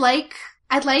know, I'd like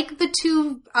the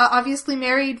two, obviously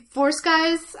married Force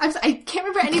guys. I can't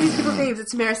remember any of these people's names,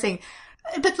 it's embarrassing.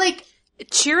 But, like...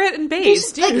 Chirrut and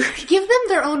Baze, dude. Like, give them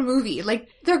their own movie. Like,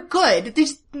 they're good.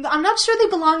 I'm not sure they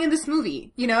belong in this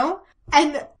movie, you know?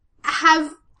 And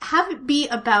have it be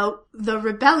about the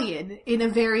rebellion in a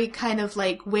very kind of,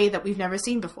 like, way that we've never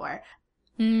seen before.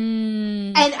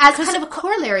 And as kind of a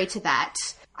corollary to that,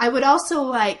 I would also,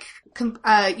 like,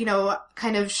 you know,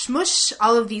 kind of smush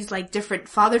all of these, like, different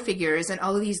father figures and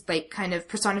all of these, like, kind of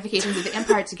personifications of the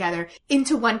Empire together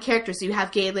into one character. So you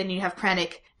have Galen, you have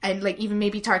Krennic, and, like, even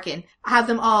maybe Tarkin. Have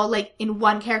them all, like, in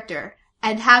one character.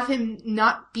 And have him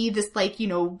not be this, like, you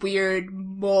know, weird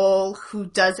mole who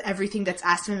does everything that's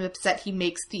asked of him, except he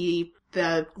makes the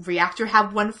reactor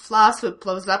have one flaw so it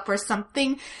blows up or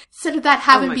something. Instead of that,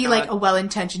 have him be like a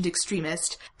well-intentioned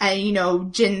extremist. And, you know,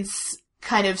 Jin's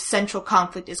kind of central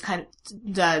conflict is kind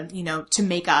of you know, to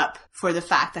make up for the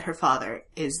fact that her father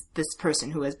is this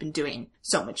person who has been doing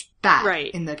so much bad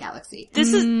in the galaxy.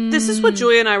 This is what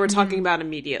Julia and I were talking about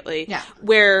immediately. Yeah.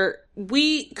 Where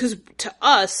because to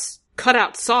us, cut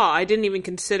out Saw, I didn't even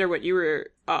consider what you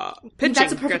were pitching.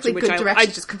 That's a perfectly Gretchen, good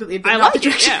direction, just completely I not like the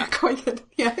direction it, you're going in.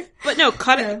 Yeah. But no,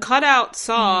 cut out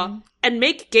Saw and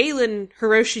make Galen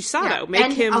Hiroshi Sato. Yeah. Make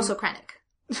and him also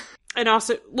Krennic. And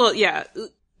also, well, yeah,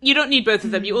 you don't need both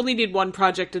of them. You only need one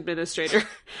project administrator.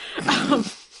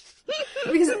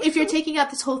 Because if you're taking out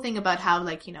this whole thing about how,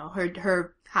 like, you know,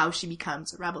 her how she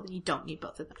becomes a rebel, then you don't need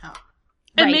both of them out.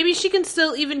 And maybe she can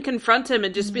still even confront him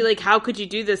and just be like, how could you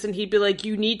do this? And he'd be like,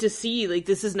 you need to see, like,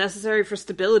 this is necessary for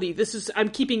stability. I'm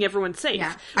keeping everyone safe.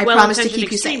 Yeah. I promise to keep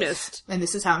you safe. And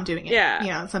this is how I'm doing it. Yeah.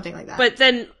 You know, something like that. But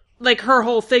then, like, her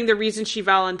whole thing, the reason she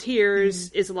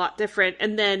volunteers is a lot different.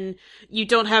 And then you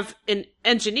don't have an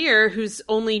engineer whose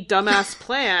only dumbass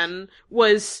plan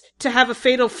was to have a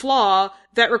fatal flaw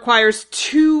that requires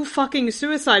 2 fucking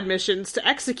suicide missions to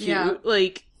execute. Yeah.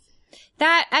 Like...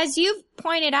 That, as you've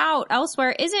pointed out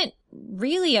elsewhere, isn't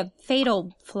really a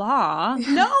fatal flaw.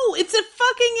 No, it's a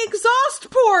fucking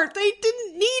exhaust port! They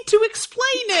didn't need to explain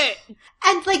it!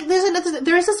 And, like,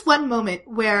 there's this one moment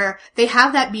where they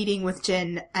have that meeting with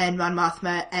Jin and Mon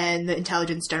Mothma and the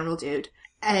intelligence general dude.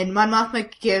 And Mon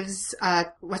Mothma gives,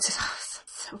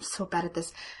 so bad at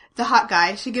this. The hot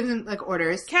guy, she gives him, like,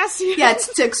 orders. Cassian. Yeah,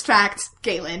 to extract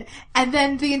Galen. And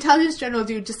then the intelligence general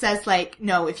dude just says, like,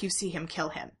 no, if you see him, kill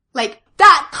him. Like,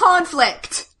 that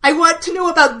conflict! I want to know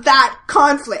about that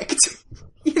conflict!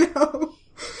 You know?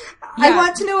 Yeah. I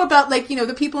want to know about, like, you know,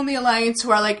 the people in the Alliance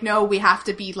who are like, no, we have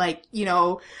to be, like, you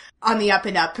know, on the up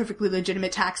and up, perfectly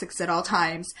legitimate tactics at all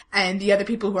times. And the other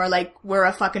people who are like, we're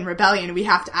a fucking rebellion, we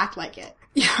have to act like it.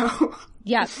 You know?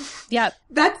 Yeah. Yeah.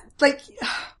 That's, like,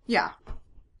 yeah.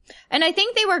 And I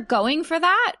think they were going for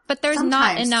that, but there's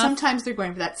not enough. Sometimes they're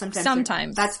going for that,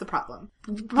 sometimes. That's the problem.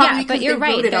 Yeah, but you're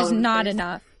right, there's not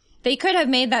enough. They could have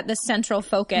made that the central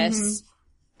focus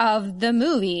of the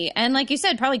movie. And like you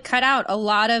said, probably cut out a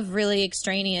lot of really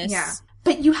extraneous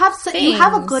But you have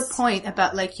a good point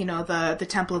about, like, you know, the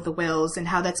Temple of the Wills and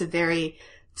how that's a very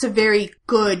it's a very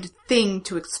good thing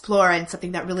to explore and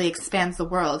something that really expands the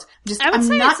world. I would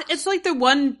say it's like the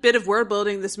one bit of world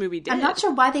building this movie did. I'm not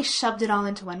sure why they shoved it all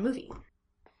into one movie.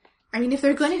 I mean, if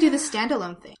they're going to do the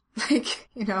standalone thing, like,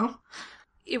 you know.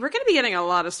 Yeah, we're going to be getting a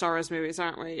lot of Star Wars movies,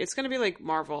 aren't we? It's going to be like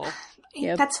Marvel.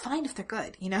 Yep. That's fine if they're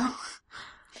good, you know?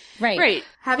 Right.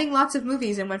 Having lots of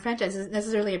movies in one franchise isn't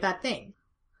necessarily a bad thing.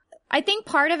 I think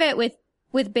part of it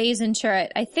with Baze and Chirrut,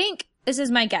 I think, this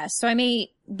is my guess, so I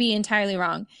may be entirely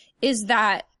wrong, is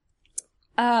that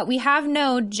we have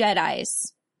no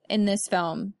Jedis in this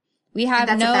film. We have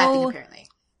and that's a bad thing, apparently.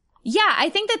 Yeah, I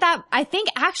think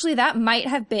actually that might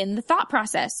have been the thought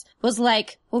process, was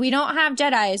like, well, we don't have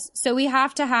Jedis, so we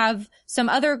have to have some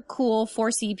other cool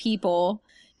Forcey people,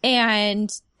 and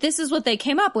this is what they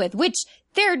came up with, which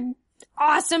they're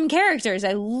awesome characters.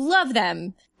 I love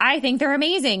them. I think they're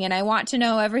amazing, and I want to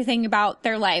know everything about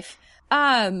their life. But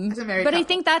I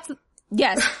think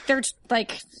they're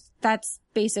like, that's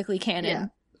basically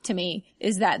canon to me,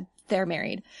 is that they're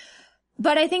married.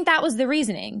 But I think that was the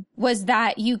reasoning, was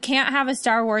that you can't have a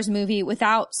Star Wars movie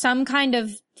without some kind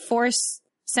of Force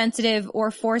sensitive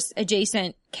or Force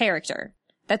adjacent character.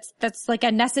 That's like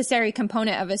a necessary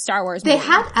component of a Star Wars movie. They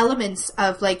had elements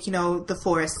of, like, you know, the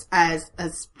Force as a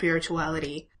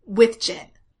spirituality with Jyn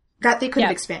that they could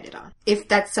have expanded on, if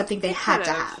that's something they had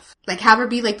to have. Like, have her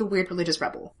be like the weird religious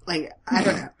rebel. Like, I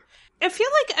don't know. I feel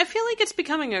like it's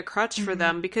becoming a crutch for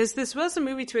them, because this was a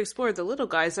movie to explore the little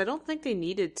guys. I don't think they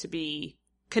needed to be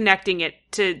connecting it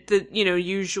to the, you know,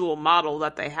 usual model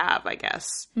that they have, I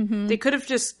guess. Mm-hmm. They could have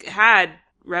just had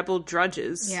rebel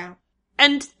drudges. Yeah.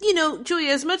 And, you know,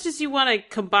 Julia, as much as you want to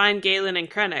combine Galen and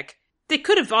Krennic, they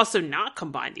could have also not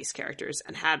combined these characters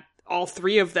and had all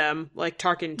three of them, like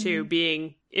Tarkin too,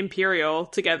 being Imperial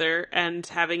together and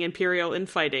having Imperial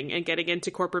infighting and getting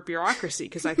into corporate bureaucracy,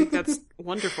 because I think that's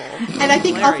wonderful. And I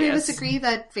think all three of us agree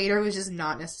that Vader was just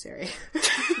not necessary.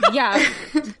 Yeah,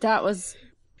 that was...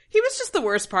 He was just the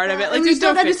worst part of it. Like, we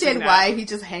don't understand why he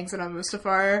just hangs it on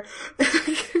Mustafar.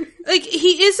 Like,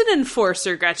 he is an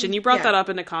enforcer, Gretchen. You brought that up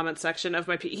in the comment section of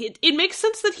my piece. It makes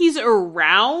sense that he's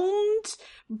around,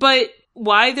 but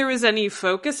why there was any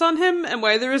focus on him, and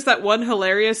why there was that one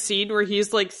hilarious scene where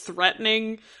he's, like,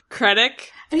 threatening Krennic.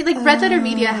 I mean, like, Red Letter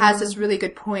Media has this really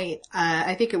good point,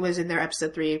 I think it was in their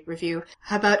episode 3 review,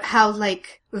 about how,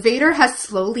 like, Vader has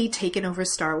slowly taken over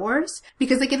Star Wars.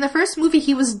 Because, like, in the first movie,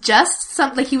 he was just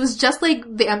like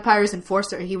the Empire's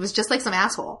enforcer. He was just like some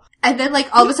asshole. And then,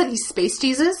 like, all of a sudden he's Space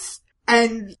Jesus.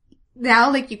 And now,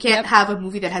 like, you can't have a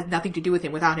movie that has nothing to do with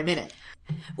him without him in it.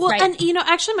 Well, and, you know,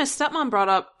 actually my stepmom brought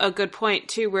up a good point,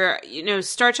 too, where, you know,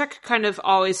 Star Trek kind of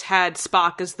always had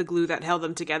Spock as the glue that held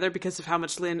them together because of how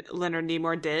much Leonard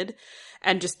Nimoy did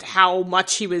and just how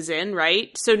much he was in,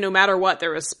 right? So no matter what,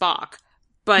 there was Spock.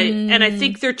 But, and I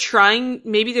think they're trying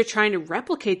to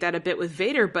replicate that a bit with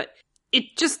Vader, but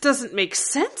it just doesn't make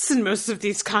sense in most of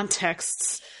these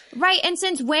contexts. Right, and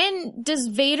since when does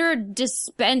Vader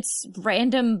dispense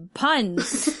random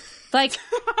puns? Like...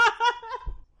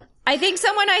 I think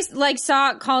someone I, like,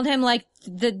 saw called him, like,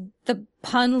 the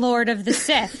pun lord of the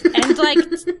Sith. And, like,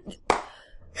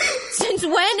 since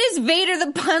when is Vader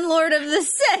the pun lord of the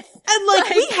Sith? And, like,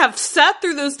 we have sat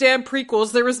through those damn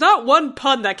prequels. There was not one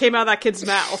pun that came out of that kid's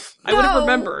mouth. I would have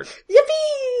remembered.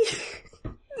 Yippee!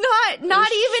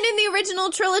 Not even in the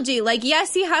original trilogy. Like,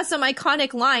 yes, he has some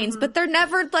iconic lines, but they're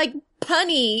never, like,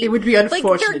 punny. It would be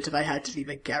unfortunate if I had to leave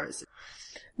a garrison.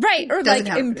 Right, or like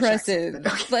impressive.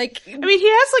 Like, I mean, he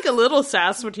has like a little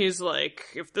sass when he's like,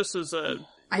 if this was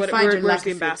where's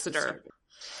the ambassador?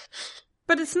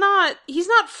 But he's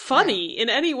not funny in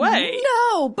any way.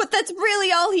 No, but that's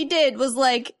really all he did was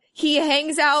like, he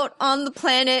hangs out on the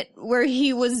planet where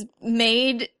he was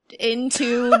made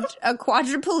into a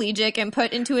quadriplegic and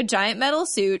put into a giant metal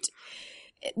suit.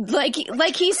 Like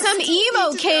he's some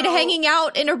emo kid hanging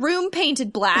out in a room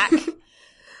painted black.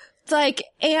 Like,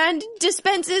 and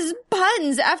dispenses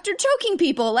puns after choking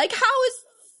people. Like, how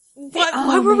is...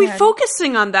 Why were we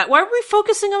focusing on that? Why were we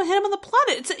focusing on him on the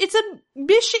planet? It's a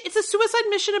mission. It's a suicide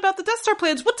mission about the Death Star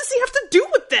plans. What does he have to do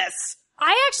with this?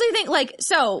 I actually think, like,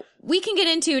 so we can get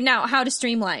into now how to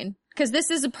streamline, because this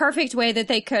is a perfect way that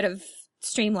they could have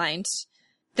streamlined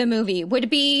the movie. Would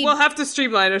be... We'll have to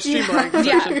streamline our streamlining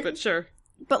section, but sure.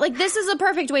 But, like, this is a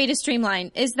perfect way to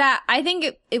streamline, is that I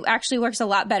think it actually works a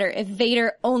lot better if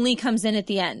Vader only comes in at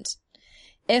the end.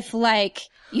 If, like,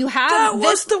 you have... That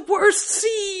was the worst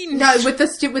scene! No, with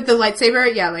the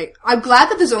lightsaber, yeah, like, I'm glad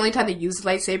that there's the only time they used the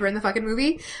lightsaber in the fucking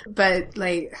movie, but,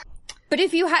 like... But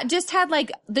if you just had,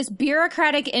 like, this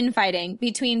bureaucratic infighting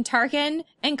between Tarkin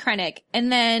and Krennic,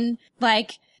 and then,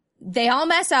 like, they all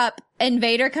mess up, and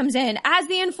Vader comes in as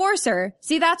the enforcer.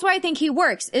 See, that's why I think he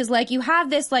works, is like you have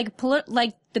this like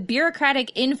the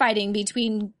bureaucratic infighting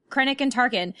between Krennic and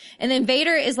Tarkin, and then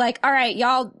Vader is like, all right,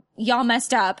 y'all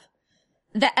messed up.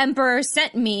 The Emperor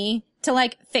sent me to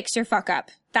like fix your fuck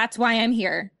up. That's why I'm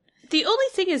here. The only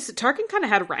thing is, Tarkin kind of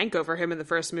had rank over him in the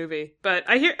first movie, but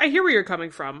I hear where you're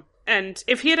coming from. And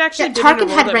if he had actually been in a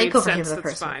role that made sense,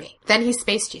 that's fine. Then he's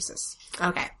Space Jesus.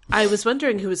 Okay. I was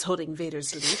wondering who was holding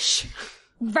Vader's leash.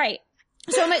 Right.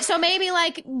 So maybe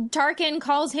like Tarkin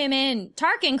calls him in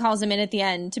at the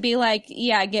end to be like,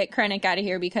 yeah, get Krennic out of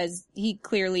here because he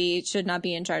clearly should not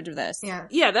be in charge of this.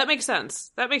 Yeah, that makes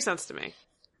sense. That makes sense to me.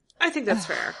 I think that's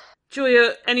fair.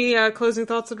 Julia, any closing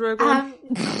thoughts on Rogue One?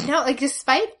 No, like,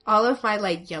 despite all of my,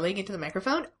 like, yelling into the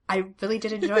microphone, I really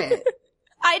did enjoy it.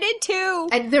 I did too!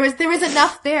 And there was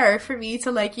enough there for me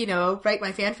to, like, you know, write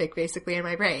my fanfic, basically, in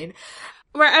my brain.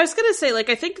 Right, I was gonna say, like,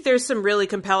 I think there's some really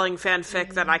compelling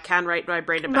fanfic that I can write in my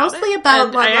brain about Mostly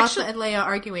about Mon Mothma and Leia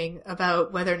arguing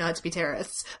about whether or not to be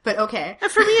terrorists, but okay.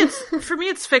 For me,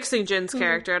 it's fixing Jin's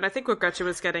character, and I think what Gretchen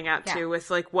was getting at too, with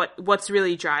like what's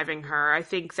really driving her. I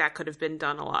think that could have been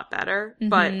done a lot better,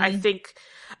 but I think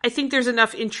there's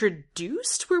enough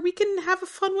introduced where we can have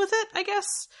fun with it, I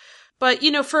guess. But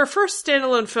you know, for a first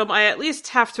standalone film, I at least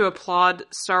have to applaud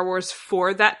Star Wars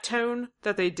for that tone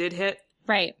that they did hit.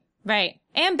 Right.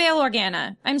 And Bail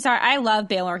Organa. I'm sorry, I love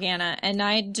Bail Organa, and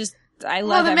I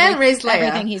love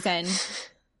everything he's in.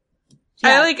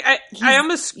 Yeah, I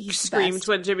almost screamed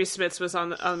when Jimmy Smits was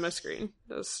on my screen.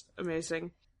 That was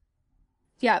amazing.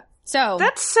 Yeah. So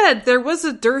that said, there was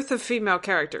a dearth of female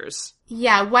characters.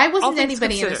 Yeah, why wasn't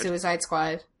anybody in the Suicide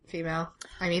Squad female?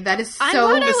 I mean, that is so. I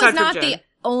thought I was not the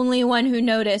only one who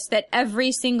noticed that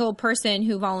every single person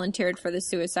who volunteered for the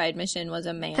suicide mission was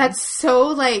a man. That's so,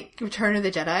 like, Return of the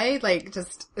Jedi. Like,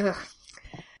 just, ugh.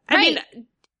 I mean,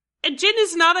 Jin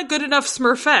is not a good enough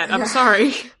Smurfette. I'm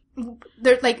sorry.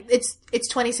 They're, like, it's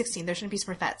 2016. There shouldn't be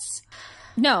Smurfettes.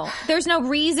 No, there's no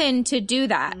reason to do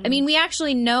that. I mean, we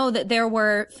actually know that there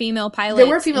were female pilots. There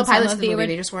were female pilots in the movie.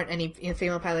 There just weren't any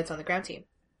female pilots on the ground team.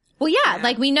 Well, yeah,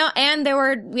 like we know, and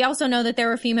we also know that there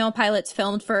were female pilots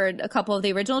filmed for a couple of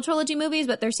the original trilogy movies,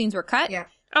 but their scenes were cut. Yeah.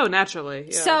 Oh, naturally.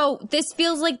 Yeah. So this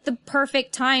feels like the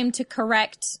perfect time to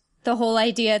correct the whole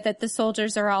idea that the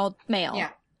soldiers are all male. Yeah.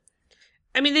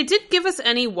 I mean, they did give us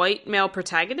any white male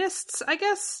protagonists, I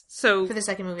guess. So for the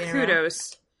second movie,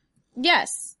 kudos.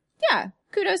 Yes. Yeah.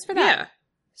 Kudos for that. Yeah.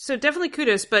 So definitely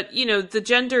kudos, but you know, the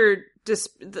gender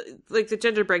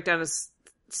breakdown is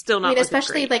still not. I mean,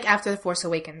 especially like after The Force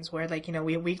Awakens, where like, you know,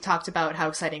 we talked about how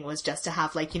exciting it was just to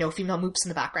have like, you know, female moops in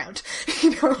the background.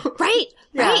 You know? Right.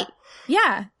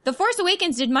 Yeah. The Force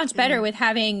Awakens did much better with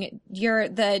having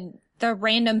the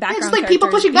random background. It's like people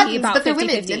pushing buttons, but they're 50-50.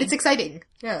 women, and it's exciting.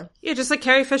 Yeah. Yeah, just like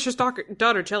Carrie Fisher's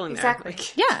daughter chilling there. Exactly.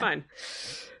 Like, yeah. It's fine.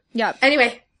 Yep.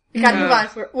 Anyway, we gotta move on.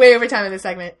 We're way over time in this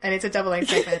segment, and it's a double-length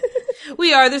segment.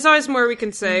 We are. There's always more we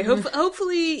can say.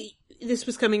 Hopefully this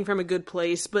was coming from a good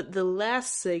place, but the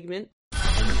last segment...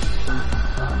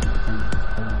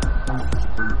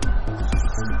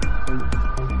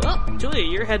 Well, Julia,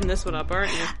 you're heading this one up,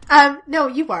 aren't you? No,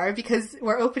 you are, because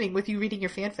we're opening with you reading your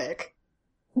fanfic.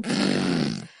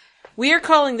 We are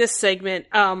calling this segment,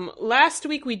 last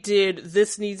week we did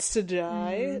This Needs to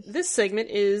Die. This segment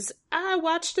is I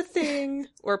watched a thing,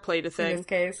 or played a thing. In this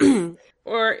case.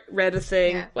 Or read a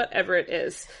thing, whatever it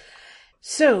is.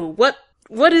 So,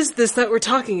 what is this that we're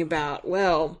talking about?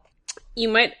 Well, you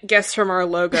might guess from our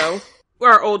logo,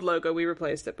 our old logo, we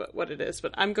replaced it, but what it is.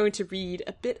 But I'm going to read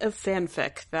a bit of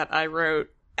fanfic that I wrote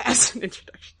as an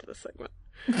introduction to the segment.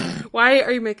 Why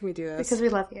are you making me do this? Because we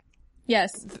love you.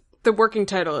 Yes. The working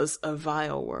title is A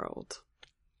Vile World.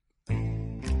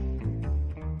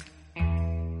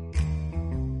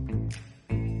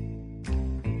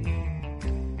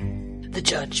 The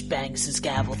judge bangs his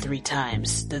gavel 3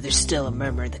 times, though there's still a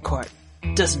murmur in the court.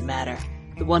 Doesn't matter.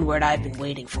 The one word I've been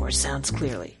waiting for sounds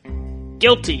clearly.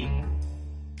 Guilty!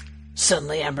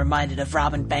 Suddenly, I'm reminded of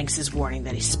Robin Banks' warning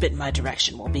that he spit in my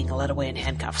direction while being led away in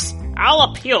handcuffs.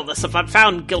 I'll appeal this if I'm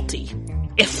found guilty.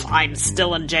 If I'm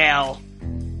still in jail.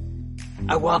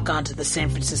 I walk onto the San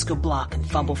Francisco block and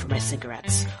fumble for my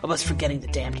cigarettes, almost forgetting the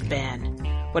damned ban.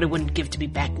 What I wouldn't give to be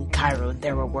back in Cairo, and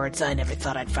there were words I never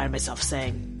thought I'd find myself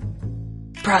saying.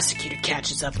 Prosecutor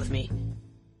catches up with me.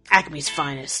 Acme's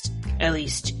finest. At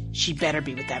least, she better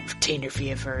be with that retainer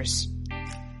fee of hers.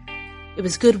 It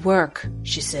was good work,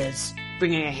 she says,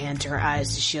 bringing a hand to her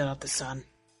eyes to shield out the sun.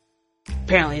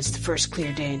 Apparently it's the first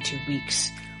clear day in 2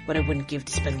 weeks, what I wouldn't give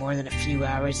to spend more than a few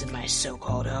hours in my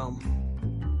so-called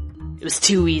home. It was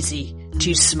too easy,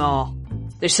 too small.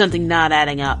 There's something not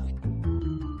adding up.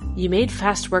 You made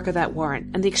fast work of that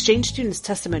warrant, and the exchange student's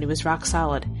testimony was rock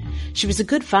solid. She was a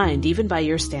good find, even by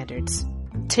your standards.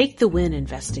 Take the win,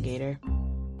 investigator.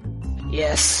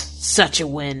 Yes, such a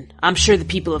win. I'm sure the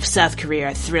people of South Korea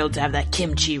are thrilled to have that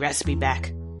kimchi recipe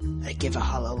back. I give a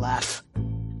hollow laugh.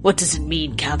 What does it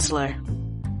mean, counselor?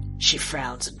 She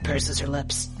frowns and purses her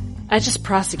lips. I just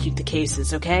prosecute the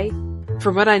cases, okay?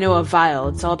 From what I know of Vile,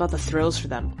 it's all about the thrills for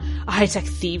them. A high-tech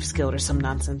thieves guild or some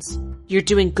nonsense. You're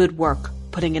doing good work,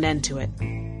 putting an end to it.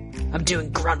 I'm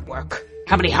doing grunt work.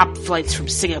 How many hop flights from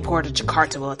Singapore to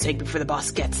Jakarta will it take before the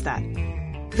boss gets that?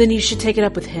 Then you should take it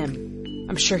up with him.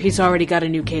 I'm sure he's already got a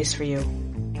new case for you.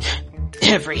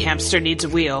 Every hamster needs a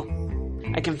wheel.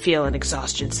 I can feel an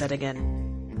exhaustion setting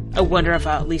in. I wonder if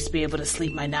I'll at least be able to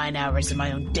sleep my 9 hours in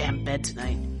my own damn bed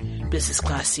tonight. Business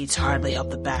class seats hardly help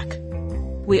the back.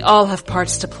 We all have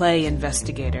parts to play,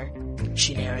 investigator.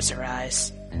 She narrows her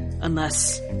eyes.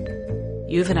 Unless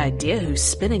you have an idea who's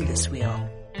spinning this wheel.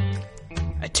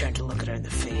 I turn to look at her in the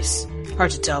face.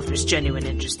 Hard to tell if there's genuine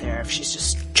interest there, if she's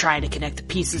just trying to connect the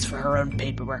pieces for her own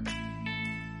paperwork.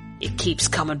 It keeps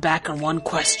coming back on one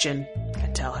question, I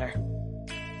tell her.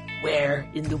 Where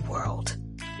in the world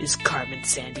is Carmen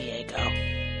Sandiego?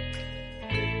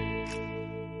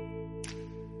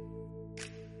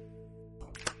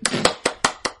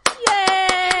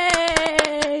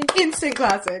 Yay! Instant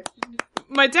classic.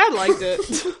 My dad liked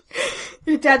it.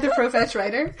 Your dad, the profesh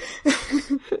writer?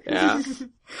 Yeah.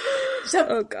 So,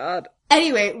 oh, God.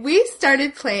 Anyway, we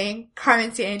started playing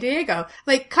Carmen Sandiego.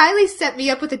 Like, Kylie set me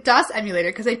up with a DOS emulator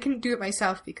because I couldn't do it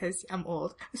myself because I'm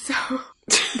old. So,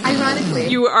 ironically.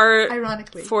 You are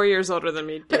ironically 4 years older than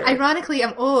me, dear. But ironically,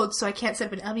 I'm old, so I can't set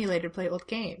up an emulator to play old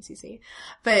games, you see.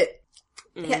 But,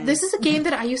 yeah, this is a game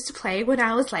that I used to play when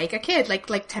I was, like, a kid, like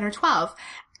 10 or 12.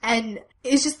 And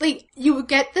it's just, like, you would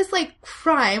get this, like,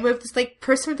 crime with this, like,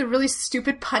 person with a really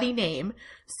stupid putty name,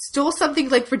 stole something,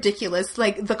 like, ridiculous,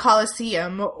 like the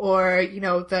Colosseum, or, you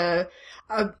know, the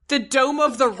Dome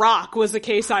of the Rock was a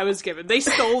case I was given. They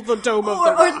stole the Dome of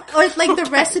the Rock. Or like the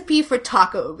recipe for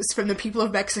tacos from the people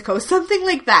of Mexico, something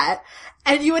like that.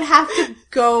 And you would have to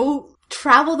go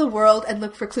travel the world and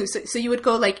look for clues. So you would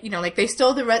go like, you know, like they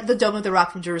stole the Dome of the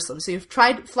Rock from Jerusalem. So you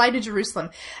fly to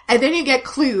Jerusalem and then you get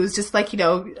clues, just like, you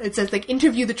know, it says like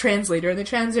interview the translator, and the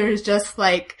translator is just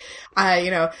like, you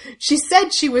know, she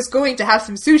said she was going to have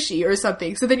some sushi or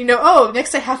something. So then you know, oh,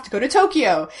 next I have to go to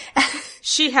Tokyo.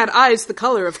 She had eyes the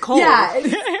color of coal. Yeah.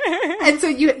 And so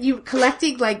you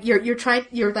collecting like, you're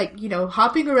like, you know,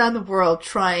 hopping around the world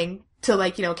trying to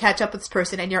like, you know, catch up with this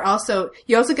person, and you also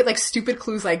get like stupid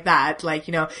clues like that. Like,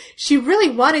 you know, she really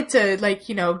wanted to like,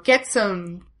 you know, get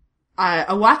some,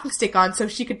 a walking stick on so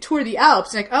she could tour the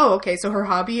Alps. Like, oh, okay, so her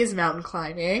hobby is mountain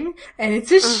climbing, and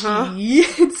it's a she.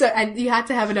 And you had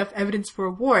to have enough evidence for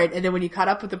a warrant, and then when you caught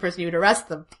up with the person, you would arrest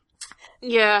them.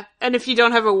 Yeah, and if you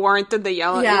don't have a warrant, then they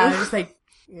yell at you. Yeah, just like,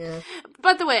 yeah.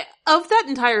 By the way, of that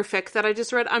entire fic that I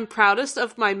just read, I'm proudest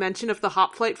of my mention of the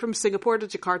hop flight from Singapore to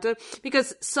Jakarta,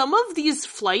 because some of these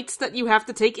flights that you have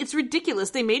to take, it's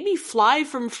ridiculous. They made me fly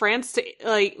from France to,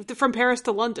 like, from Paris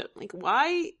to London. Like,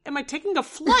 why am I taking a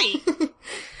flight?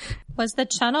 Was the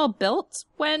channel built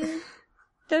when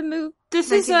the move? This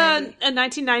is a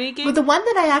 1990 game. But the one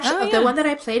that I actually, the one that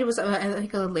I played was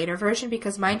like a later version,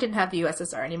 because mine didn't have the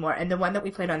USSR anymore, and the one that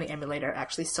we played on the emulator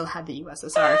actually still had the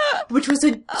USSR, which was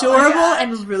adorable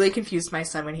and really confused my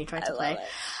son when he tried to play.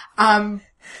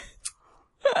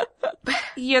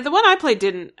 Yeah, the one I played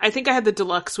didn't. I think I had the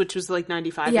deluxe, which was like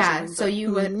 95. Yeah, or something, so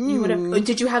you would have.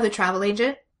 Did you have the travel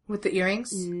agent with the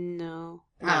earrings? No.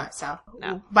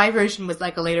 No. My version was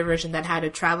like a later version that had a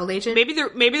travel agent. Maybe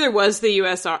there was the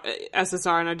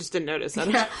USSR and I just didn't notice that.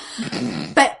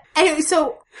 Yeah. But anyway,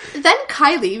 so then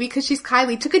Kylie, because she's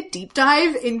Kylie, took a deep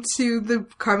dive into the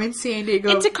Carmen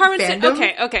Sandiego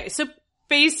fandom. Okay. So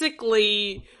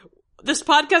basically, this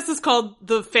podcast is called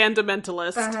The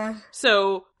Fandomentalist.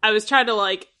 So I was trying to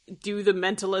like do the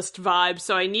mentalist vibe.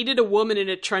 So I needed a woman in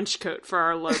a trench coat for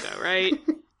our logo, right?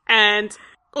 And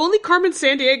only Carmen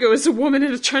Sandiego is a woman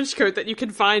in a trench coat that you can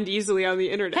find easily on the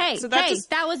internet. Hey,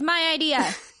 that was my idea.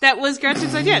 That was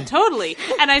Gretchen's idea, totally.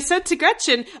 And I said to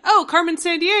Gretchen, oh, Carmen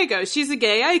Sandiego, she's a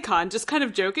gay icon, just kind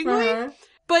of jokingly.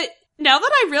 But now that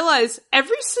I realize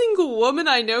every single woman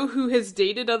I know who has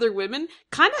dated other women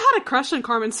kind of had a crush on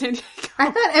Carmen Sandiego.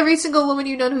 I thought every single woman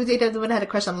you know who dated other women had a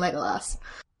crush on Legolas.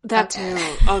 That too.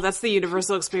 Oh, that's the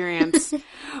universal experience.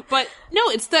 But no,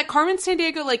 it's that Carmen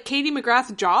Sandiego, like Katie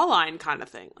McGrath jawline kind of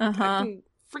thing. Like, I can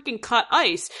freaking cut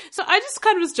ice. So I just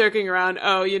kind of was joking around,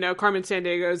 oh, you know, Carmen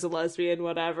Sandiego is a lesbian,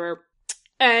 whatever.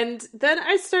 And then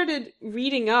I started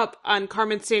reading up on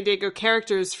Carmen Sandiego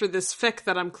characters for this fic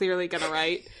that I'm clearly going to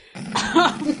write.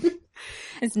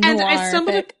 It's and noir I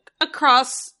stumbled fic.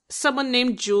 across someone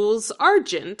named Jules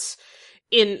Argent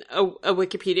in a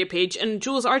Wikipedia page, and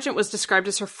Jules Argent was described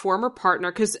as her former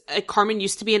partner because Carmen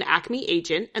used to be an Acme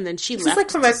agent, and then she left.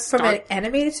 Is this like from an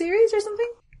animated series or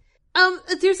something?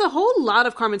 There's a whole lot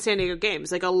of Carmen Sandiego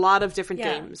games, like a lot of different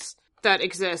games that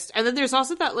exist, and then there's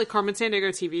also that like Carmen Sandiego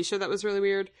TV show that was really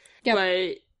weird. Yep.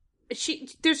 But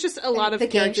there's just a lot of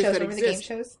characters that exist. The game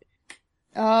shows.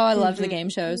 Oh, I love the game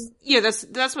shows. Yeah,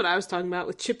 that's what I was talking about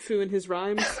with Chip Fu and his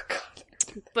rhymes.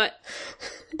 But,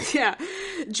 yeah.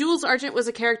 Jules Argent was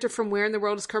a character from Where in the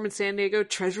World is Carmen Sandiego?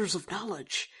 Treasures of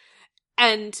Knowledge.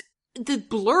 And the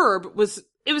blurb was,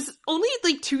 it was only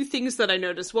like 2 things that I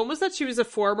noticed. One was that she was a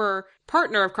former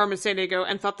partner of Carmen Sandiego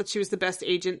and thought that she was the best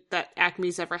agent that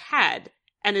Acme's ever had.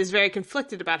 And is very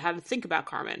conflicted about how to think about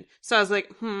Carmen. So I was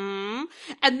like, And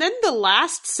then the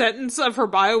last sentence of her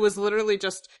bio was literally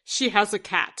just, she has a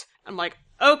cat. I'm like,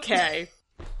 okay.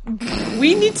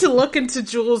 We need to look into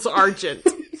Jules Argent.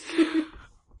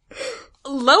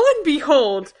 Lo and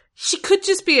behold, she could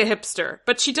just be a hipster,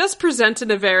 but she does present in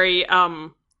a very,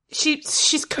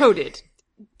 she's coded.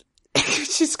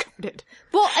 She's coded.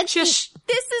 Well, this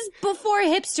is before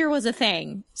hipster was a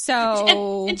thing,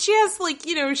 so... And she has, like,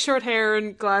 short hair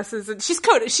and glasses, and she's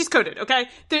coded, okay?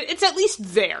 It's at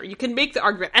least there. You can make the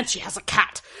argument, and she has a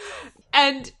cat.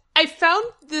 And I found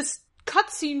this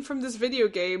cutscene from this video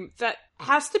game that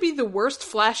has to be the worst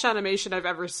flash animation I've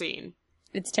ever seen.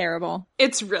 It's terrible.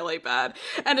 It's really bad.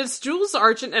 And it's Jules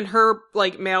Argent and her,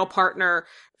 like, male partner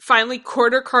finally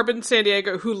corner Carmen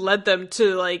Sandiego, who led them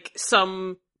to, like,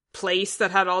 some place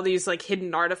that had all these, like,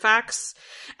 hidden artifacts.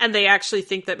 And they actually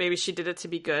think that maybe she did it to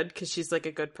be good, because she's, like,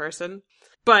 a good person.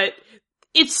 But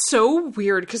it's so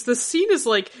weird, because the scene is,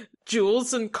 like,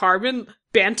 Jules and Carmen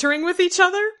bantering with each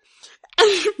other.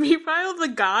 And meanwhile, the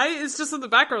guy is just in the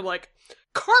background, like,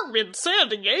 Carmen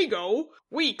Sandiego,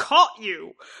 we caught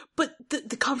you. But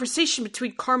the conversation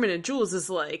between Carmen and Jules is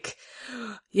like,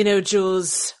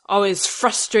 Jules, always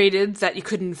frustrated that you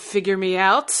couldn't figure me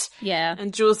out. Yeah.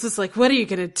 And Jules is like, what are you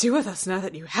gonna do with us now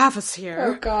that you have us here?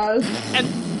 Oh, God.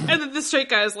 And then the straight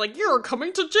guy is like, you're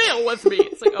coming to jail with me.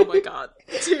 It's like, oh my God.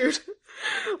 Dude,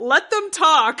 let them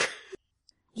talk.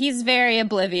 He's very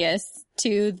oblivious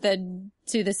to the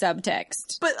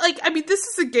subtext. But, like, I mean, this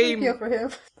is a game. I feel for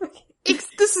him.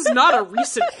 This is not a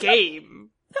recent game.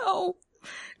 No,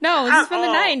 this is from the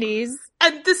 90s.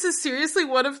 And this is seriously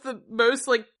one of the most,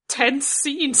 like, tense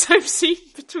scenes I've seen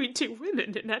between 2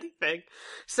 women in anything.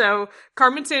 So,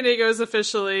 Carmen Sandiego is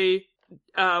officially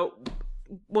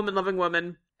woman loving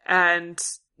woman, and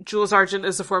Jules Argent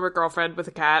is a former girlfriend with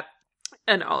a cat,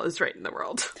 and all is right in the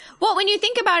world. Well, when you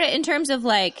think about it in terms of,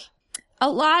 like, a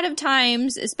lot of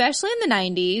times, especially in the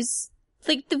 90s,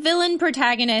 like, the villain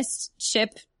protagonist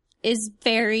ship is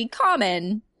very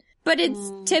common. But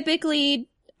it's typically,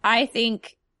 I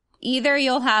think, either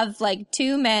you'll have, like,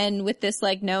 2 men with this,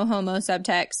 like, no homo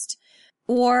subtext,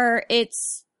 or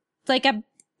it's, like, a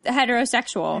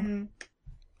heterosexual. Mm-hmm.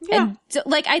 Yeah. And,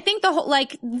 like, I think the whole,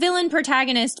 like,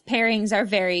 villain-protagonist pairings are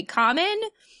very common,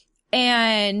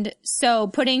 and so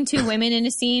putting 2 women in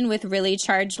a scene with really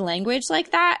charged language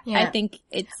like that, I think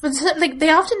it's... But, like,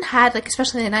 they often had, like,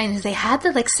 especially in the 90s, they had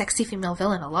the, like, sexy female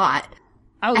villain a lot.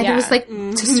 Oh, and yeah. it was, like,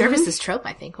 to service this trope,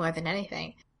 I think, more than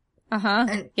anything. Uh-huh.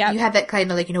 And you had that kind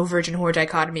of, like, virgin whore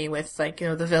dichotomy with, like,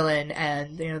 the villain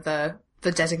and,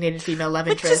 the designated female love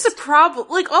interest. Which is a problem.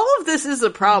 Like, all of this is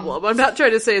a problem. I'm not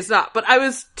trying to say it's not, but I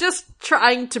was just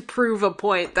trying to prove a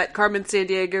point that Carmen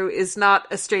Sandiego is not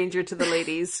a stranger to the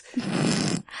ladies.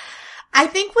 I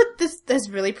think what this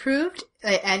has really proved,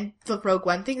 and the Rogue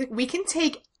One thing, we can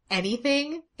take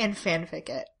anything and fanfic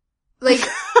it. Like,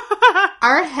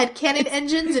 our headcanon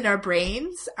engines in our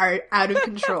brains are out of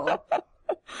control.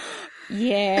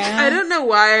 Yeah. I don't know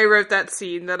why I wrote that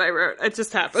scene that I wrote. It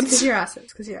just happened. Because you're us.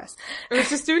 It's because you're us. I was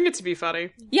just doing it to be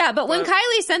funny. Yeah, but when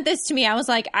Kylie sent this to me, I was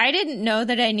like, I didn't know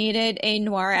that I needed a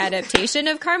noir adaptation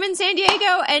of Carmen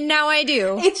Sandiego, and now I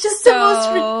do. It's just the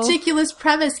most ridiculous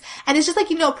premise. And it's just like,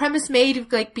 premise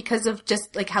made, like, because of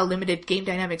just, like, how limited game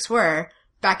dynamics were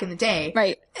back in the day.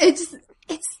 Right. It's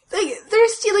like, they're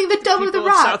stealing the Dome of the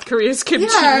Rock. South Korea's kimchi.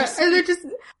 Yeah,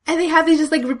 and they have these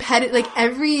just, like, repetitive, like,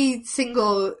 every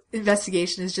single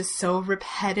investigation is just so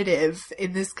repetitive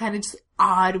in this kind of just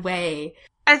odd way.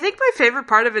 I think my favorite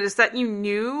part of it is that you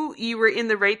knew you were in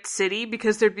the right city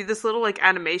because there'd be this little, like,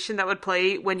 animation that would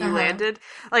play when you landed.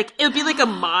 Like, it would be like a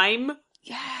mime.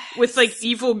 Yes. With, like,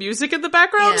 evil music in the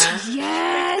background. Yeah.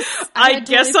 Yes! I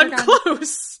guess I'm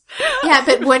close. Yeah,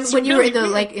 but when you were in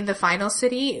the in the final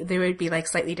city, they would be like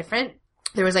slightly different.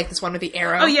 There was like this one with the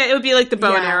arrow. Oh yeah, it would be like the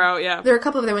bow and arrow, yeah. There were a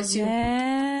couple of other ones too.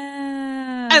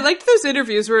 Yeah. I liked those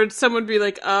interviews where someone would be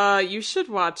like, you should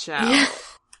watch out. Yeah.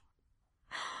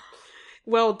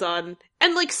 Well done.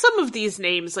 And like some of these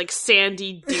names, like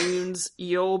Sandy Dunes,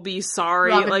 You'll Be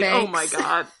Sorry, Robin like, Banks. oh my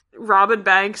god. Robin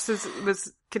Banks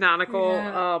was canonical.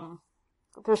 Yeah.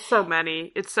 There's so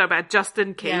many. It's so bad. Just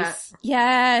in case.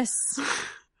 Yeah. Yes.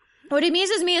 What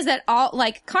amuses me is that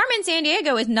Carmen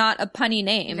Sandiego is not a punny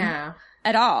name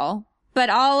at all. But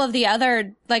all of the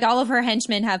other, all of her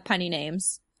henchmen have punny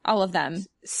names. All of them.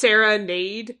 Sarah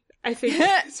Nade, I think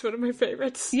is one of my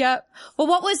favorites. Yep. Well,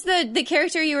 what was the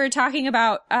character you were talking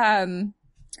about?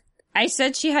 I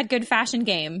said she had good fashion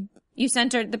game. You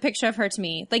sent her the picture of her to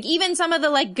me. Like, even some of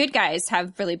the, good guys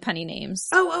have really punny names.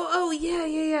 Oh,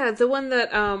 yeah. The one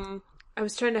that, I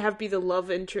was trying to have be the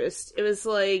love interest. It was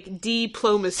like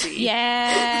diplomacy.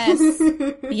 Yes.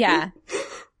 Yeah.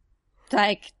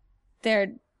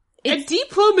 And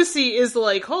diplomacy is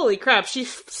like, holy crap, she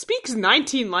speaks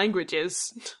 19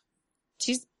 languages.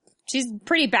 She's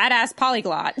pretty badass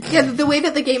polyglot. Yeah, the way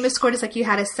that the game is scored is you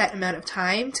had a set amount of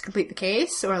time to complete the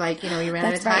case, or you ran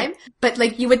out of time. Right.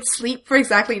 But you would sleep for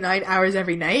exactly 9 hours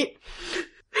every night.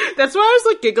 That's why I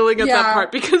was giggling at that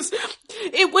part, because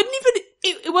it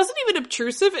wasn't even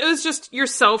obtrusive. It was just your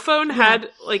cell phone had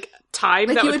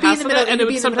time that would pass on it, and it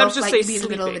would sometimes just say sleeping. In the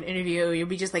middle of an interview, you'd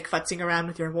be just futzing around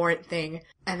with your warrant thing,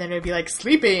 and then it would be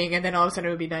sleeping, and then all of a sudden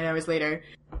it would be 9 hours later.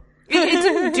 It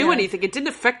didn't do anything. It didn't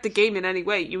affect the game in any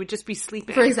way. You would just be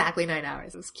sleeping. For exactly 9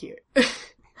 hours. It was cute. It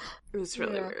was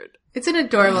really weird. It's an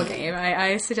adorable game.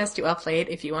 I suggest you all play it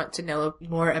if you want to know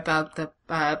more about the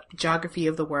geography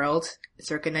of the world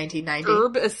circa 1990.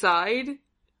 Herbicide.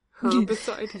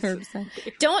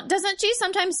 Doesn't she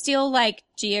sometimes steal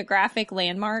geographic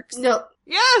landmarks? No.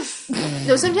 Yes!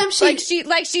 No, sometimes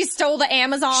she stole the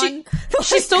Amazon.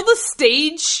 She stole the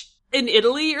stage in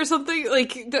Italy or something.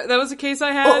 That was a case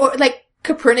I had. Or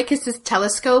Copernicus's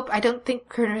telescope. I don't think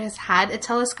Copernicus had a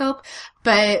telescope,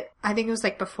 but I think it was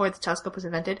before the telescope was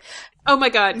invented. Oh my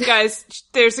god, guys,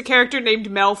 there's a character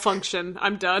named Malfunction.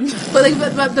 I'm done.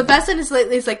 But the best one is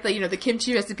the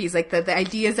kimchi recipes, the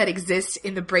ideas that exist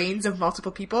in the brains of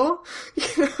multiple people.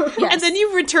 Yes. And then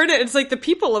you return it, it's the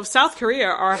people of South Korea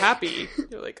are happy.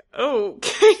 You're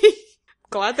okay.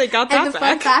 Glad they got that back. And the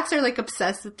fun facts are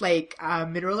obsessed with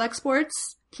mineral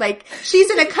exports.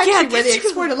 She's in a country where they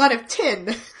export a lot of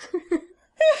tin.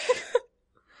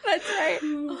 That's right.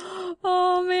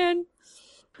 Oh man.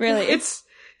 Really?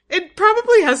 It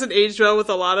probably hasn't aged well with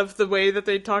a lot of the way that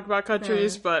they talk about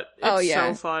countries, but it's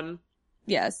so fun.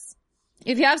 Yes.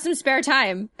 If you have some spare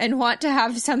time and want to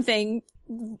have something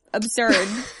absurd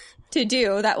to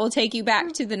do that will take you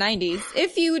back to the 90s,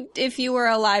 if you were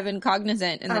alive and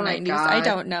cognizant in the 90s, God. I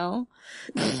don't know.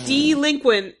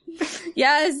 Delinquent.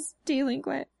 Yes,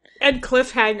 delinquent. And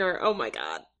cliffhanger. Oh my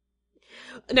god.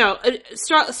 No,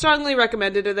 strongly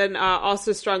recommended, and then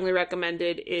also strongly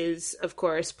recommended is, of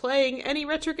course, playing any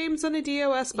retro games on a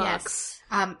DOS box.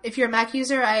 Yes. If you're a Mac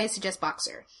user, I suggest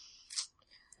Boxer.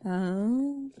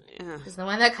 Oh. Yeah. Because the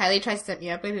one that Kylie tries to set me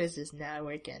up with is just not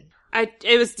working.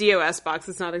 It was DOS box.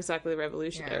 It's not exactly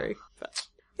revolutionary. Yeah. But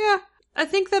yeah, I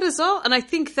think that is all. And I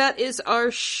think that is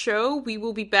our show. We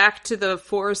will be back to the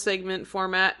 4-segment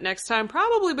format next time,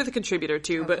 probably with a contributor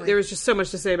too, but there was just so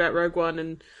much to say about Rogue One,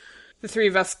 and the three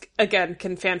of us, again,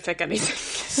 can fanfic anything.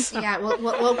 So. Yeah,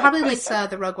 we'll probably link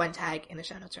the Rogue One tag in the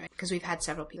show notes, right? Because we've had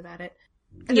several people about it.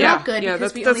 And they're all good. Yeah,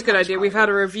 that's a good idea. We've had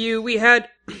a review. We had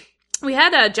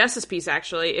Jess's piece,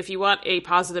 actually, if you want a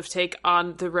positive take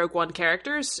on the Rogue One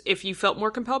characters, if you felt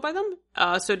more compelled by them.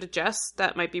 So did Jess.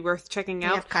 That might be worth checking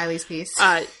out. We have Kylie's piece.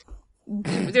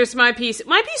 There's my piece.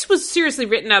 My piece was seriously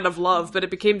written out of love, but it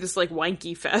became this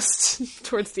wanky fest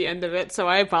towards the end of it, so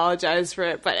I apologize for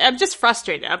it. But I'm just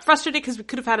frustrated. I'm frustrated because we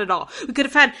could have had it all. We could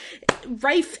have had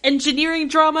rife engineering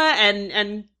drama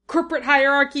and corporate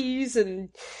hierarchies and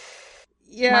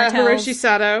Hiroshi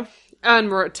Sato. And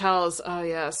Mortels. Oh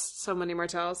yes, so many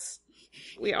Mortels.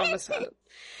 We almost had it.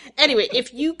 Anyway,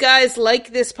 if you guys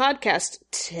like this podcast,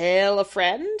 tell a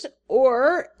friend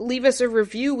or leave us a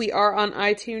review. We are on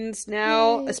iTunes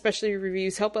now. Especially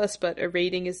reviews help us, but a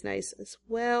rating is nice as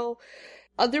well.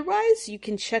 Otherwise, you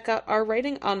can check out our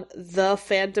writing on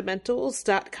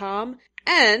thefandamentals.com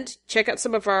and check out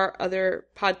some of our other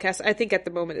podcasts. I think at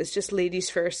the moment it's just Ladies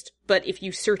First, but if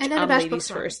you search on Ladies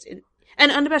First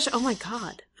and Unabashed, oh my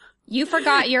god. You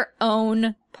forgot your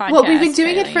own podcast. Well, we've been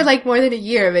doing it for more than a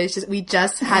year, but we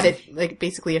just had it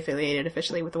basically affiliated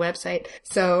officially with the website.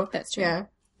 So that's true. Yeah.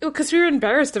 Because we were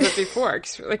embarrassed of it before.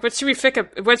 'Cause like, what should we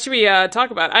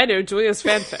talk about? I know, Julia's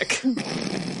fanfic.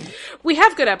 We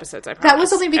have good episodes, I promise. That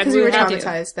was only because we were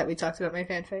traumatized that we talked about my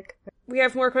fanfic. We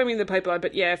have more coming in the pipeline,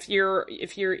 but yeah, if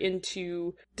you're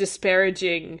into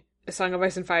disparaging A Song of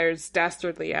Ice and Fire's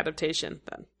dastardly adaptation,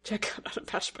 then check out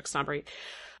Unabashed Book Snobbery.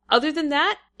 Other than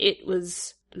that, it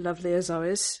was lovely as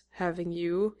always having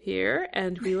you here,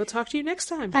 and we will talk to you next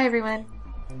time. Bye, everyone.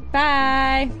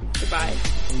 Bye. Goodbye.